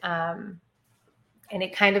happened. And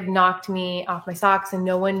it kind of knocked me off my socks, and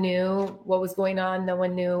no one knew what was going on. No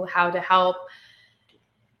one knew how to help.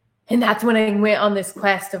 And that's when I went on this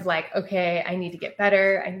quest of like, okay, I need to get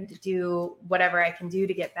better. I need to do whatever I can do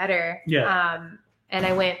to get better. And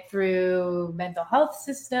I went through mental health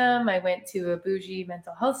system. I went to a bougie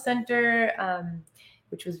mental health center,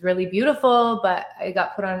 which was really beautiful, but I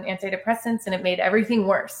got put on antidepressants and it made everything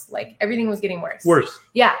worse. Like everything was getting worse.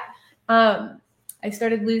 Yeah. I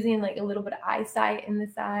started losing like a little bit of eyesight in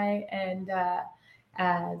this eye, and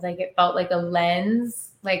like it felt like a lens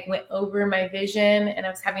like went over my vision, and I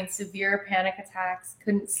was having severe panic attacks,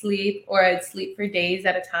 couldn't sleep, or I'd sleep for days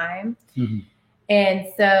at a time. And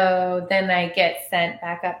so then I get sent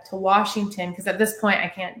back up to Washington, because at this point I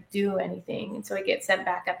can't do anything. And so I get sent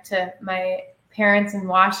back up to my parents in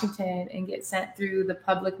Washington and get sent through the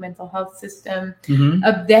public mental health system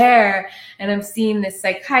up there. And I'm seeing this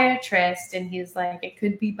psychiatrist, and he's like, it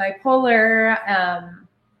could be bipolar.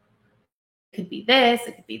 It could be this,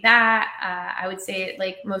 it could be that. I would say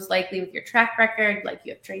like most likely with your track record, like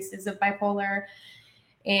you have traces of bipolar,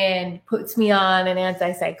 and puts me on an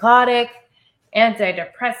antipsychotic,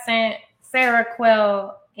 antidepressant,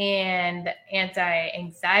 Seroquel, and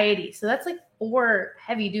anti-anxiety. So that's like 4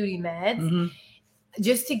 heavy duty meds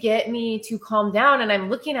just to get me to calm down. And I'm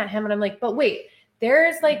looking at him and I'm like, but wait,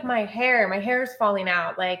 there's like my hair is falling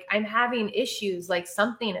out. Like I'm having issues, like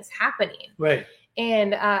something is happening. Right.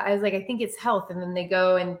 And I was like, I think it's health. And then they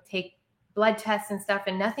go and take blood tests and stuff,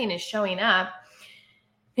 and nothing is showing up.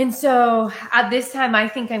 And so at this time, I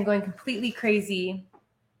think I'm going completely crazy,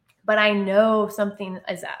 but I know something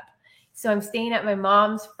is up. So I'm staying at my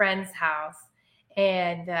mom's friend's house,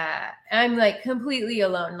 and I'm like completely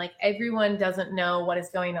alone. Like everyone doesn't know what is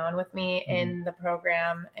going on with me in the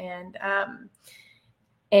program. And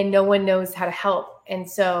and no one knows how to help. And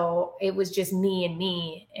so it was just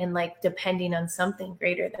me and like depending on something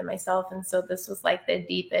greater than myself. And so this was like the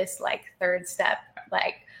deepest, like third step,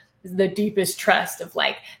 like the deepest trust of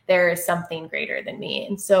like, there is something greater than me.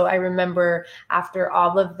 And so I remember after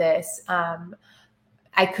all of this,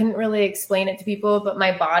 I couldn't really explain it to people, but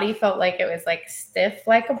my body felt like it was like stiff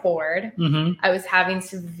like a board. Mm-hmm. I was having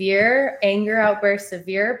severe anger outbursts,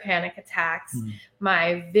 severe panic attacks. Mm-hmm.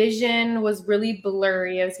 My vision was really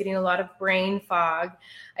blurry. I was getting a lot of brain fog.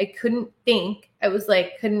 I couldn't think. I was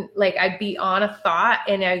like, I'd be on a thought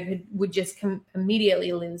and I would just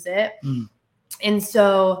immediately lose it. Mm. And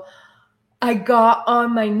so I got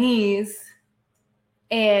on my knees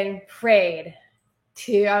and prayed.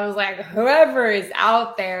 I was like, whoever is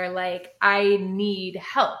out there, like, I need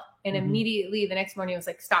help. And immediately the next morning I was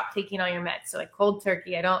like, stop taking all your meds. So like cold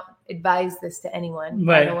turkey, I don't advise this to anyone,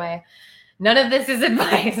 by the way. None of this is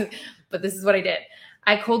advice, but this is what I did.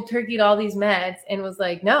 I cold turkeyed all these meds and was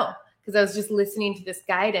like, no, because I was just listening to this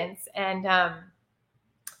guidance and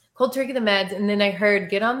cold turkey the meds. And then I heard,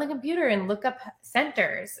 get on the computer and look up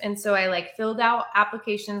centers. And so I like filled out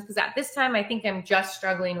applications because at this time, I think I'm just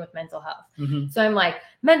struggling with mental health. Mm-hmm. So I'm like,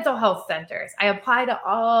 mental health centers. I apply to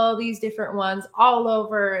all these different ones all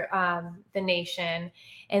over the nation.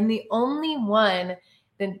 And the only one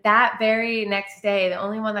that very next day, the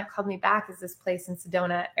only one that called me back is this place in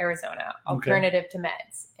Sedona, Arizona, Alternative to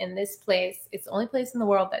Meds. And this place, it's the only place in the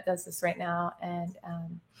world that does this right now. And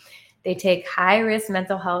they take high-risk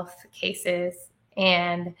mental health cases.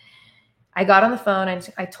 And I got on the phone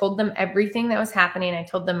and I told them everything that was happening. I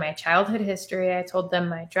told them my childhood history. I told them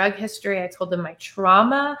my drug history. I told them my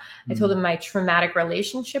trauma. Mm-hmm. I told them my traumatic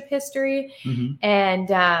relationship history. Mm-hmm.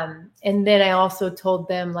 And then I also told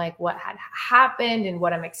them like what had happened and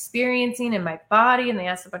what I'm experiencing in my body. And they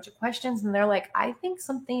asked a bunch of questions and they're like, I think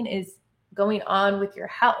something is going on with your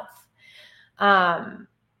health.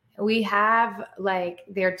 We have like,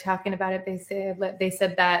 they're talking about it. They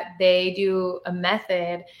said that they do a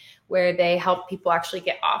method where they help people actually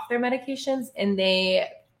get off their medications and they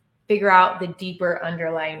figure out the deeper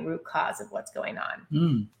underlying root cause of what's going on.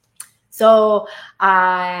 Mm. So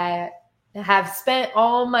I have spent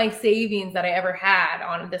all my savings that I ever had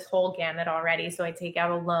on this whole gamut already. So I take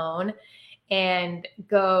out a loan and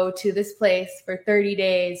go to this place for 30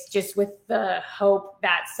 days just with the hope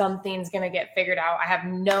that something's going to get figured out. I have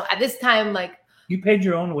at this time, like. You paid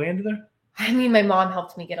your own way into there? I mean, my mom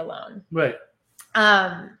helped me get a loan. Right.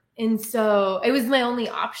 And so it was my only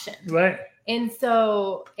option. Right. And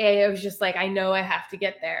so it was just like, I know I have to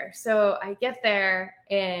get there. So I get there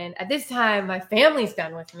and at this time, my family's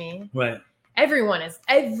done with me. Right. Everyone is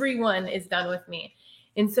done with me.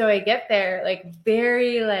 And so I get there like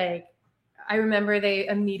very like, I remember they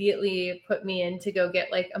immediately put me in to go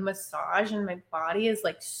get like a massage and my body is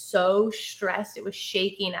like so stressed. It was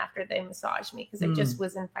shaking after they massaged me because I just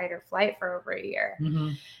was in fight or flight for over a year.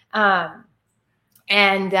 Mm-hmm.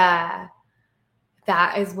 And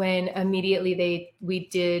that is when immediately we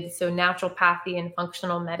did naturopathy and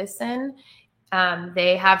functional medicine.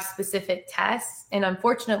 They have specific tests and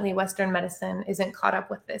unfortunately Western medicine isn't caught up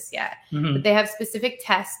with this yet, but they have specific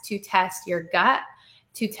tests to test your gut,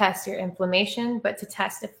 to test your inflammation, but to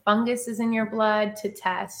test if fungus is in your blood, to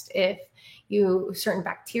test if certain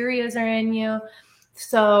bacteria are in you.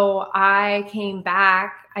 So I came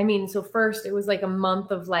back. I mean, so first it was like a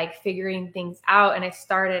month of like figuring things out. And I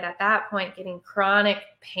started at that point getting chronic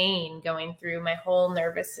pain going through my whole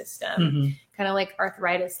nervous system, kind of like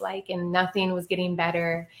arthritis-like, and nothing was getting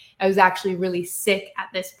better. I was actually really sick at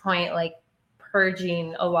this point, like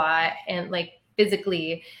purging a lot and like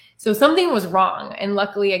physically. So something was wrong. And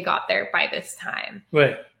luckily I got there by this time.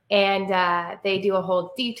 Right. And they do a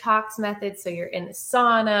whole detox method. So you're in the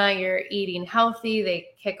sauna, you're eating healthy. They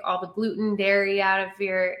kick all the gluten, dairy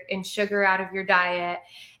and sugar out of your diet.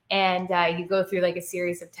 And you go through like a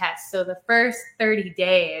series of tests. So the first 30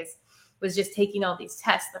 days was just taking all these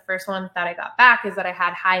tests. The first one that I got back is that I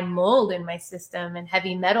had high mold in my system and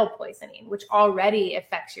heavy metal poisoning, which already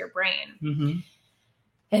affects your brain. Mm-hmm.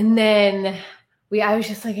 And then I was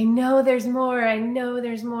just like, I know there's more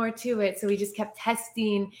to it. So we just kept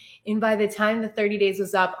testing. And by the time the 30 days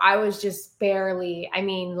was up, I was just barely,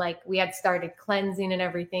 like we had started cleansing and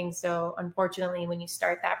everything. So unfortunately, when you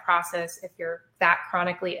start that process, if you're that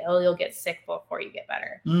chronically ill, you'll get sick before you get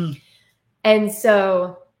better. And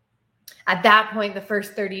so at that point, the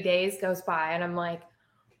first 30 days goes by and I'm like,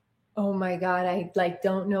 oh my God, I like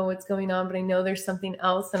don't know what's going on, but I know there's something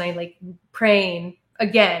else. And I like praying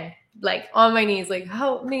again, like on my knees, like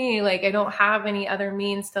help me. Like I don't have any other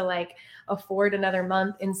means to like afford another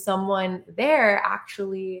month. And someone there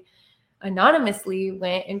actually anonymously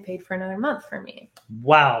went and paid for another month for me.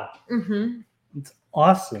 Wow. Mm-hmm. It's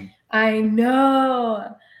awesome. I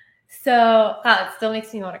know. So it still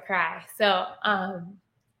makes me want to cry. So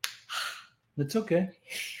It's okay.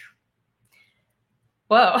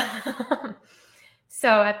 whoa. So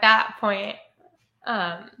at that point,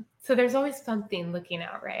 so there's always something looking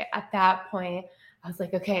out, right? At that point, I was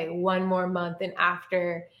like, okay, one more month. And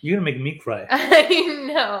after. You're going to make me cry. I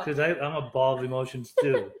know. Because I'm a ball of emotions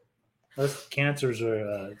too. Us cancers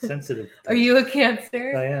are sensitive. Are you a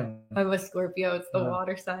Cancer? I am. I'm a Scorpio. It's the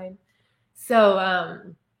water sign. So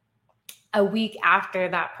a week after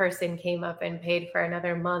that person came up and paid for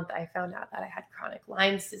another month, I found out that I had chronic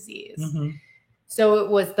Lyme's disease. Mm-hmm. So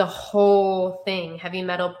it was the whole thing: heavy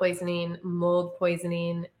metal poisoning, mold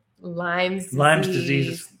poisoning, Lyme's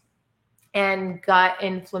disease. And gut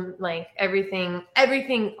like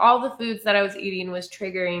everything, all the foods that I was eating was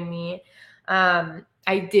triggering me.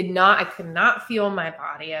 I could not feel my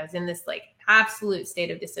body. I was in this like absolute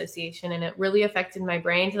state of dissociation, and it really affected my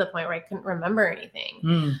brain to the point where I couldn't remember anything.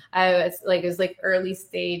 It was like early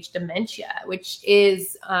stage dementia, which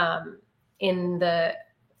is in the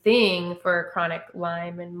thing for chronic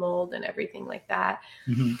Lyme and mold and everything like that.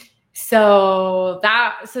 Mm-hmm. So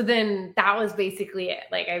then that was basically it.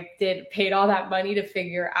 Like I paid all that money to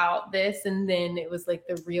figure out this. And then it was like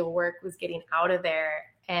the real work was getting out of there.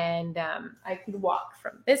 And I could walk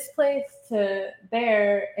from this place to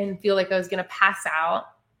there and feel like I was going to pass out.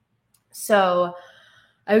 So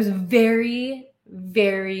I was very,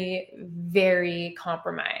 very, very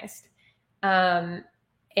compromised.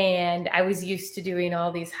 And I was used to doing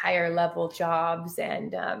all these higher level jobs.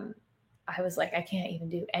 And I was like, I can't even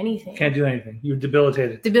do anything. Can't do anything. You're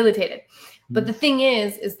debilitated. Mm-hmm. But the thing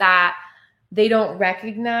is that they don't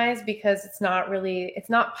recognize, because it's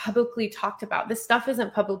not publicly talked about. This stuff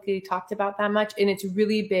isn't publicly talked about that much. And it's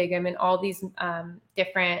really big. I'm in all these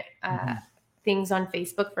different things on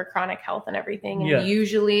Facebook for chronic health and everything. And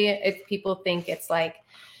usually if people think it's like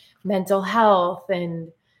mental health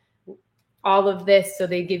and all of this, so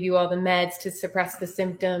they give you all the meds to suppress the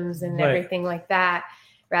symptoms and everything like that,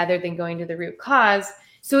 rather than going to the root cause.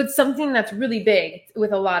 So it's something that's really big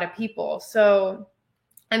with a lot of people. So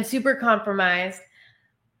I'm super compromised.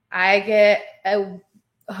 I get a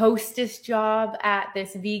hostess job at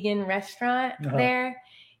this vegan restaurant there,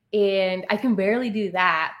 and I can barely do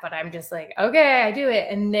that, but I'm just like, okay, I do it.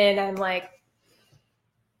 And then I'm like,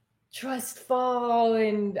 trust fall,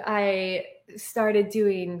 and I started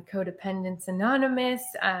doing Codependence Anonymous,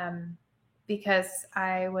 because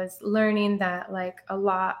I was learning that like a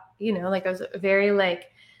lot, like I was very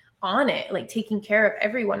like on it, like taking care of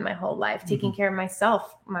everyone my whole life, taking care of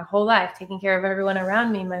myself my whole life, taking care of everyone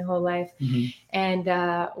around me my whole life, and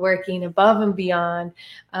working above and beyond,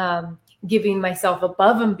 giving myself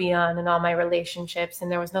above and beyond in all my relationships.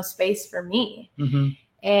 And there was no space for me.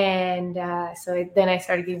 And so then I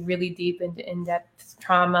started getting really deep into in-depth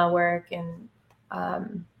trauma work and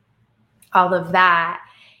all of that,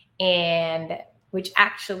 and which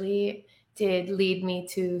actually did lead me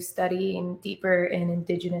to studying deeper in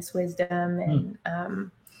indigenous wisdom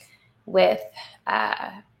and with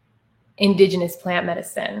indigenous plant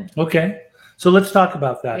medicine. Okay. So let's talk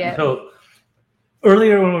about that. Yeah. So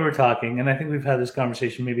earlier when we were talking, and I think we've had this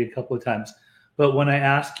conversation maybe a couple of times, but when I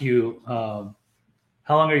asked you, how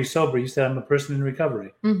long are you sober? You said, I'm a person in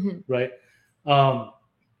recovery, right?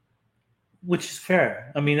 Which is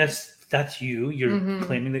fair. I mean, that's you. You're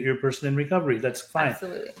claiming that you're a person in recovery. That's fine.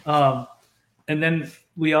 Absolutely. And then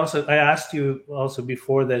I asked you also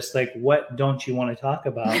before this, like, what don't you want to talk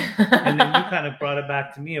about? And then you kind of brought it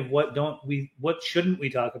back to me of what shouldn't we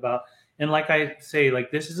talk about? And like I say,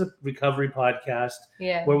 like, this is a recovery podcast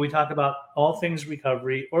where we talk about all things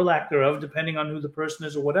recovery or lack thereof, depending on who the person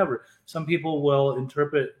is or whatever. Some people will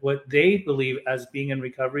interpret what they believe as being in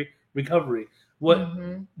recovery.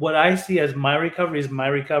 What I see as my recovery is my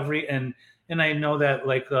recovery. And I know that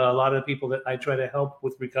like a lot of people that I try to help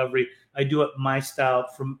with recovery, I do it my style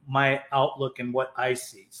from my outlook and what I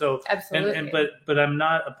see. So absolutely. But I'm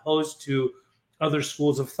not opposed to other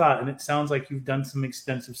schools of thought. And it sounds like you've done some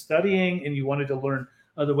extensive studying and you wanted to learn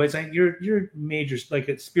other ways. You're major, like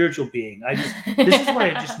a spiritual being. This is what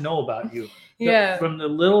I just know about you. From the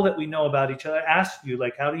little that we know about each other, I asked you,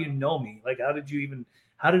 like, how do you know me? Like, how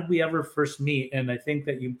did we ever first meet? And I think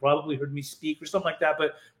that you probably heard me speak or something like that.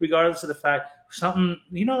 But regardless of the fact, something,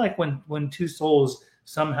 like when two souls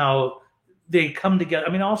somehow they come together.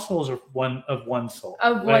 I mean, all souls are one soul.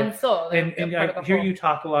 Of right? One soul. And I hear you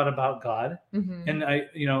talk a lot about God. And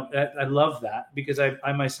I love that because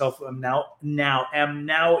I myself am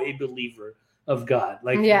now a believer of God.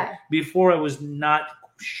 Like before I was not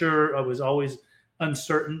sure. I was always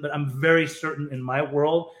uncertain, but I'm very certain in my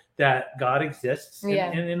world that God exists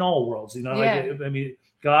in all worlds. You know, I mean,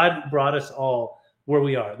 God brought us all where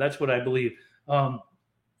we are. That's what I believe.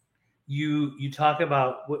 You talk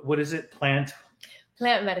about what is it? Plant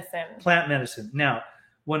medicine. Plant medicine. Now,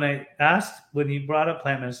 when you brought up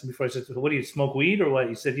plant medicine before, I said, "What do you smoke weed or what?"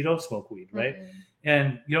 You said you don't smoke weed, right? Mm-hmm.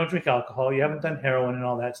 And you don't drink alcohol. You haven't done heroin and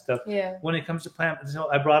all that stuff. Yeah. When it comes to plant medicine,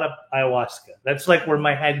 I brought up ayahuasca. That's like where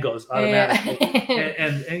my head goes automatically. Yeah.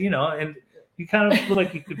 and you know, and you kind of feel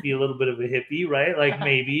like you could be a little bit of a hippie, right? Like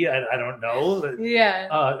maybe I don't know. Yeah.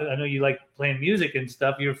 I know you like playing music and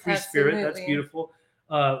stuff. You're a free spirit. That's beautiful.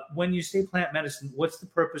 When you say plant medicine, what's the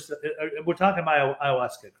purpose? We're talking about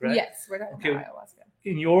ayahuasca, correct? Yes, we're talking about ayahuasca.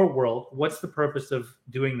 In your world, what's the purpose of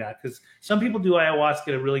doing that? Because some people do ayahuasca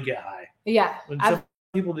to really get high. Yeah. And some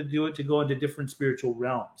people to do it to go into different spiritual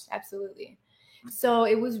realms. Absolutely. So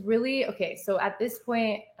it was really, okay. So at this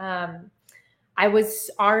point, I was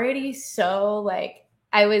already so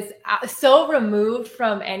removed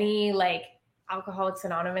from any like Alcoholics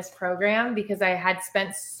Anonymous program because I had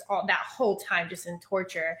spent that whole time just in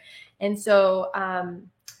torture. And so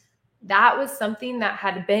that was something that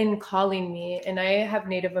had been calling me, and I have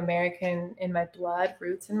Native American in my blood,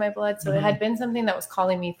 roots in my blood. So it had been something that was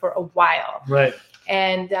calling me for a while. Right.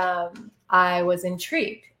 And I was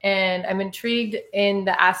intrigued, and I'm intrigued in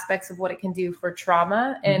the aspects of what it can do for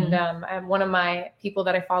trauma. And I have one of my people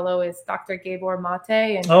that I follow is Dr. Gabor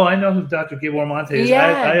Mate. And I know who Dr. Gabor Mate is. Yeah.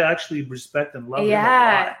 I actually respect and love him a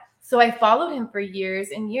lot. So I followed him for years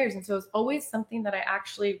and years. And so it was always something that I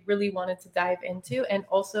actually really wanted to dive into. And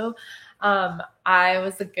also I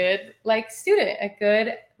was a good student, a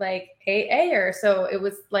good AA'er. So it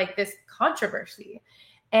was like this controversy.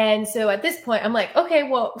 And so at this point I'm like, okay,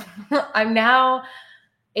 well, I'm now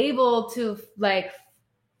able to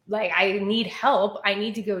I need help. I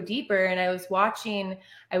need to go deeper. And I was watching,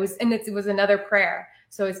 and it was another prayer.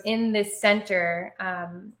 So it's in this center,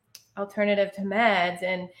 Alternative to Meds,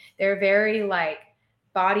 and they're very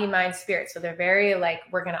body, mind, spirit. So they're very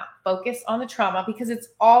we're going to focus on the trauma because it's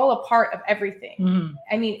all a part of everything. Mm-hmm.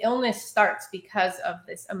 I mean, illness starts because of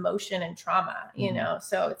this emotion and trauma, you know?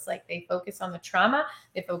 So it's they focus on the trauma,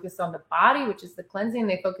 they focus on the body, which is the cleansing,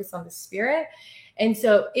 they focus on the spirit. And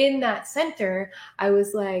so in that center, I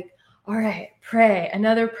was like, all right, pray,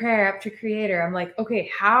 another prayer up to Creator. I'm like, okay,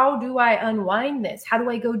 how do I unwind this? How do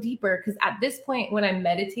I go deeper? Because at this point, when I'm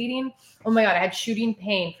meditating, oh my God, I had shooting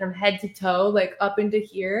pain from head to toe, up into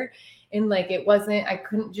here. And I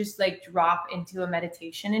couldn't just drop into a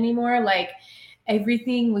meditation anymore.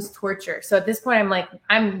 Everything was torture. So at this point, I'm like,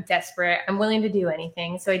 I'm desperate. I'm willing to do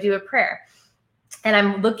anything. So I do a prayer. And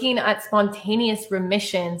I'm looking at spontaneous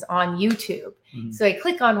remissions on YouTube. Mm-hmm. So I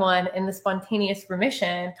click on one, and the spontaneous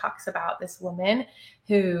remission talks about this woman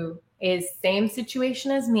who is same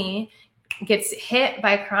situation as me, gets hit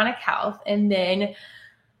by chronic health. And then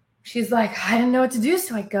she's like, I didn't know what to do.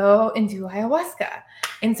 So I go and do ayahuasca.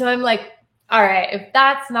 And so I'm like, all right, if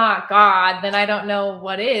that's not God, then I don't know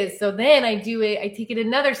what is. So then I take it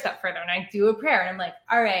another step further, and I do a prayer. And I'm like,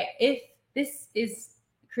 all right, if this is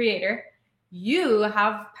Creator, you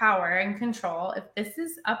have power and control. If this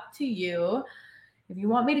is up to you, if you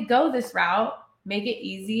want me to go this route, make it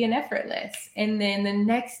easy and effortless. And then the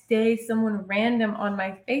next day, someone random on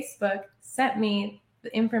my Facebook sent me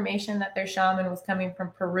the information that their shaman was coming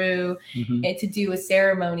from Peru to do a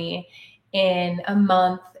ceremony in a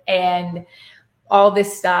month and all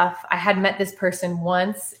this stuff. I had met this person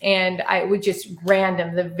once, and I would just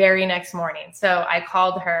random the very next morning. So I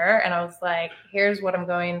called her and I was like, here's what I'm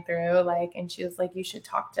going through. And she was like, you should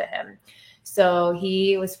talk to him. So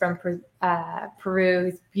he was from Peru.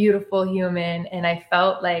 He's a beautiful human. And I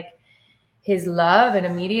felt his love, and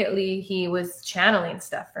immediately he was channeling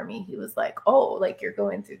stuff for me. He was like, oh, you're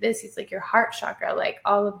going through this. He's like, your heart chakra,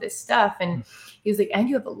 all of this stuff. And he was like, and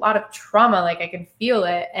you have a lot of trauma. I can feel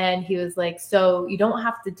it. And he was like, so you don't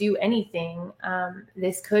have to do anything.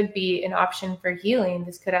 This could be an option for healing.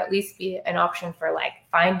 This could at least be an option for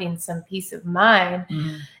finding some peace of mind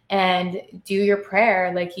and do your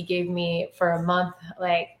prayer. He gave me for a month,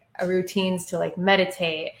 routines to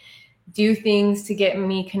meditate, do things to get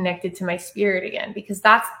me connected to my spirit again, because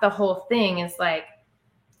that's the whole thing is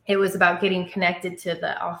it was about getting connected to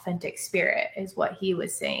the authentic spirit is what he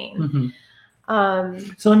was saying.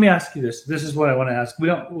 So let me ask you this. This is what I want to ask. We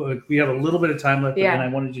have a little bit of time left, and I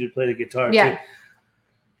wanted you to play the guitar too.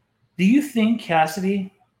 Do you think,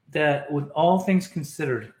 Cassidy, that with all things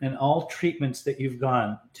considered and all treatments that you've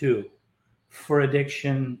gone to for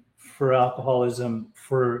addiction, for alcoholism,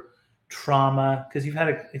 for trauma, because you've had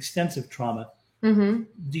extensive trauma,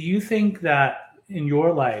 do you think that in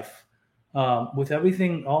your life, with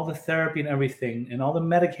everything, all the therapy and everything, and all the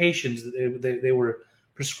medications that they were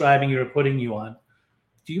prescribing you or putting you on,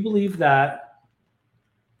 do you believe that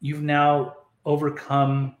you've now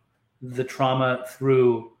overcome the trauma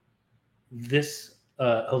through this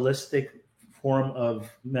holistic form of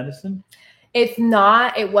medicine? It's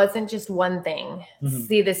not, it wasn't just one thing. Mm-hmm.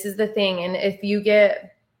 See, this is the thing. And if you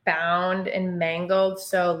get bound and mangled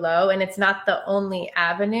so low, and it's not the only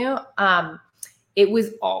avenue, it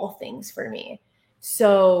was all things for me.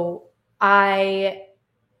 So I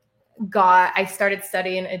started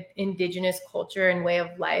studying indigenous culture and way of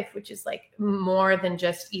life, which is like more than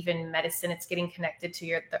just even medicine. It's getting connected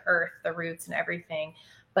to the earth, the roots and everything.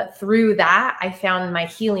 But through that, I found my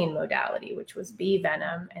healing modality, which was bee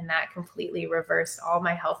venom. And that completely reversed all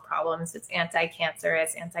my health problems. It's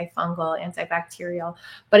anti-cancerous, antifungal, antibacterial,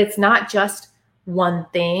 but it's not just one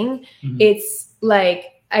thing. Mm-hmm. It's like,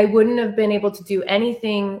 I wouldn't have been able to do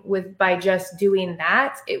anything by just doing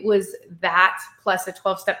that. It was that plus a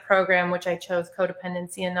 12-step program, which I chose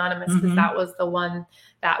Codependency Anonymous, because that was the one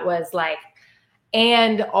that was like,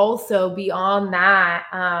 and also beyond that,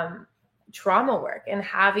 trauma work and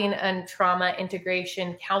having a trauma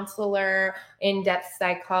integration counselor, in-depth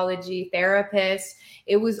psychology therapist.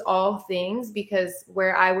 It was all things, because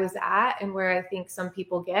where I was at and where I think some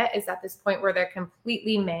people get is at this point where they're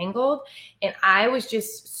completely mangled. And I was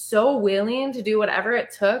just so willing to do whatever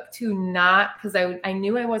it took to not, because I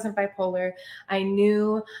knew I wasn't bipolar.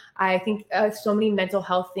 I think so many mental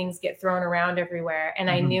health things get thrown around everywhere. And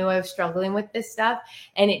I knew I was struggling with this stuff.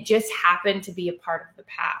 And it just happened to be a part of the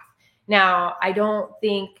path. Now, I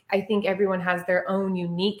think everyone has their own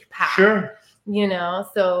unique path. Sure.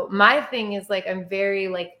 So my thing is like, I'm very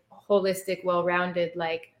like holistic, well-rounded,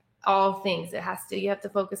 like all things. You have to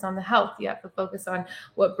focus on the health. You have to focus on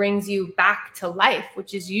what brings you back to life,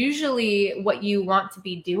 which is usually what you want to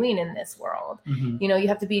be doing in this world. Mm-hmm. You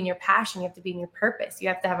have to be in your passion. You have to be in your purpose. You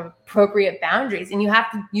have to have appropriate boundaries, and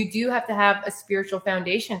you do have to have a spiritual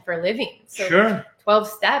foundation for living. So sure.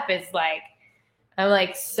 12-step is like, I'm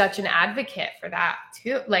like such an advocate for that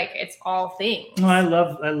too. Like, it's all things. I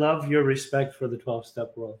love your respect for the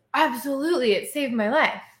 12-step world. Absolutely. It saved my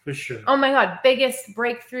life. For sure. Oh my God. Biggest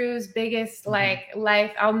breakthroughs, biggest like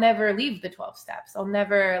life. I'll never leave the 12 steps. I'll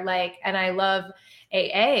never and I love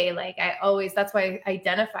AA. Like that's why I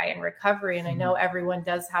identify in recovery. And I know everyone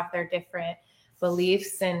does have their different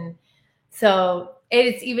beliefs. And so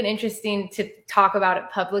it's even interesting to talk about it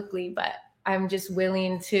publicly, but I'm just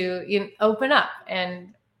willing to open up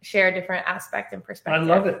and share a different aspect and perspective. I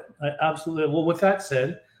love it. Absolutely. Well, with that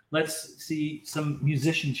said, let's see some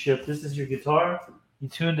musicianship. This is your guitar. You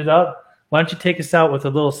tuned it up. Why don't you take us out with a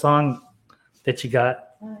little song that you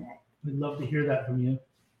got? All right. We'd love to hear that from you.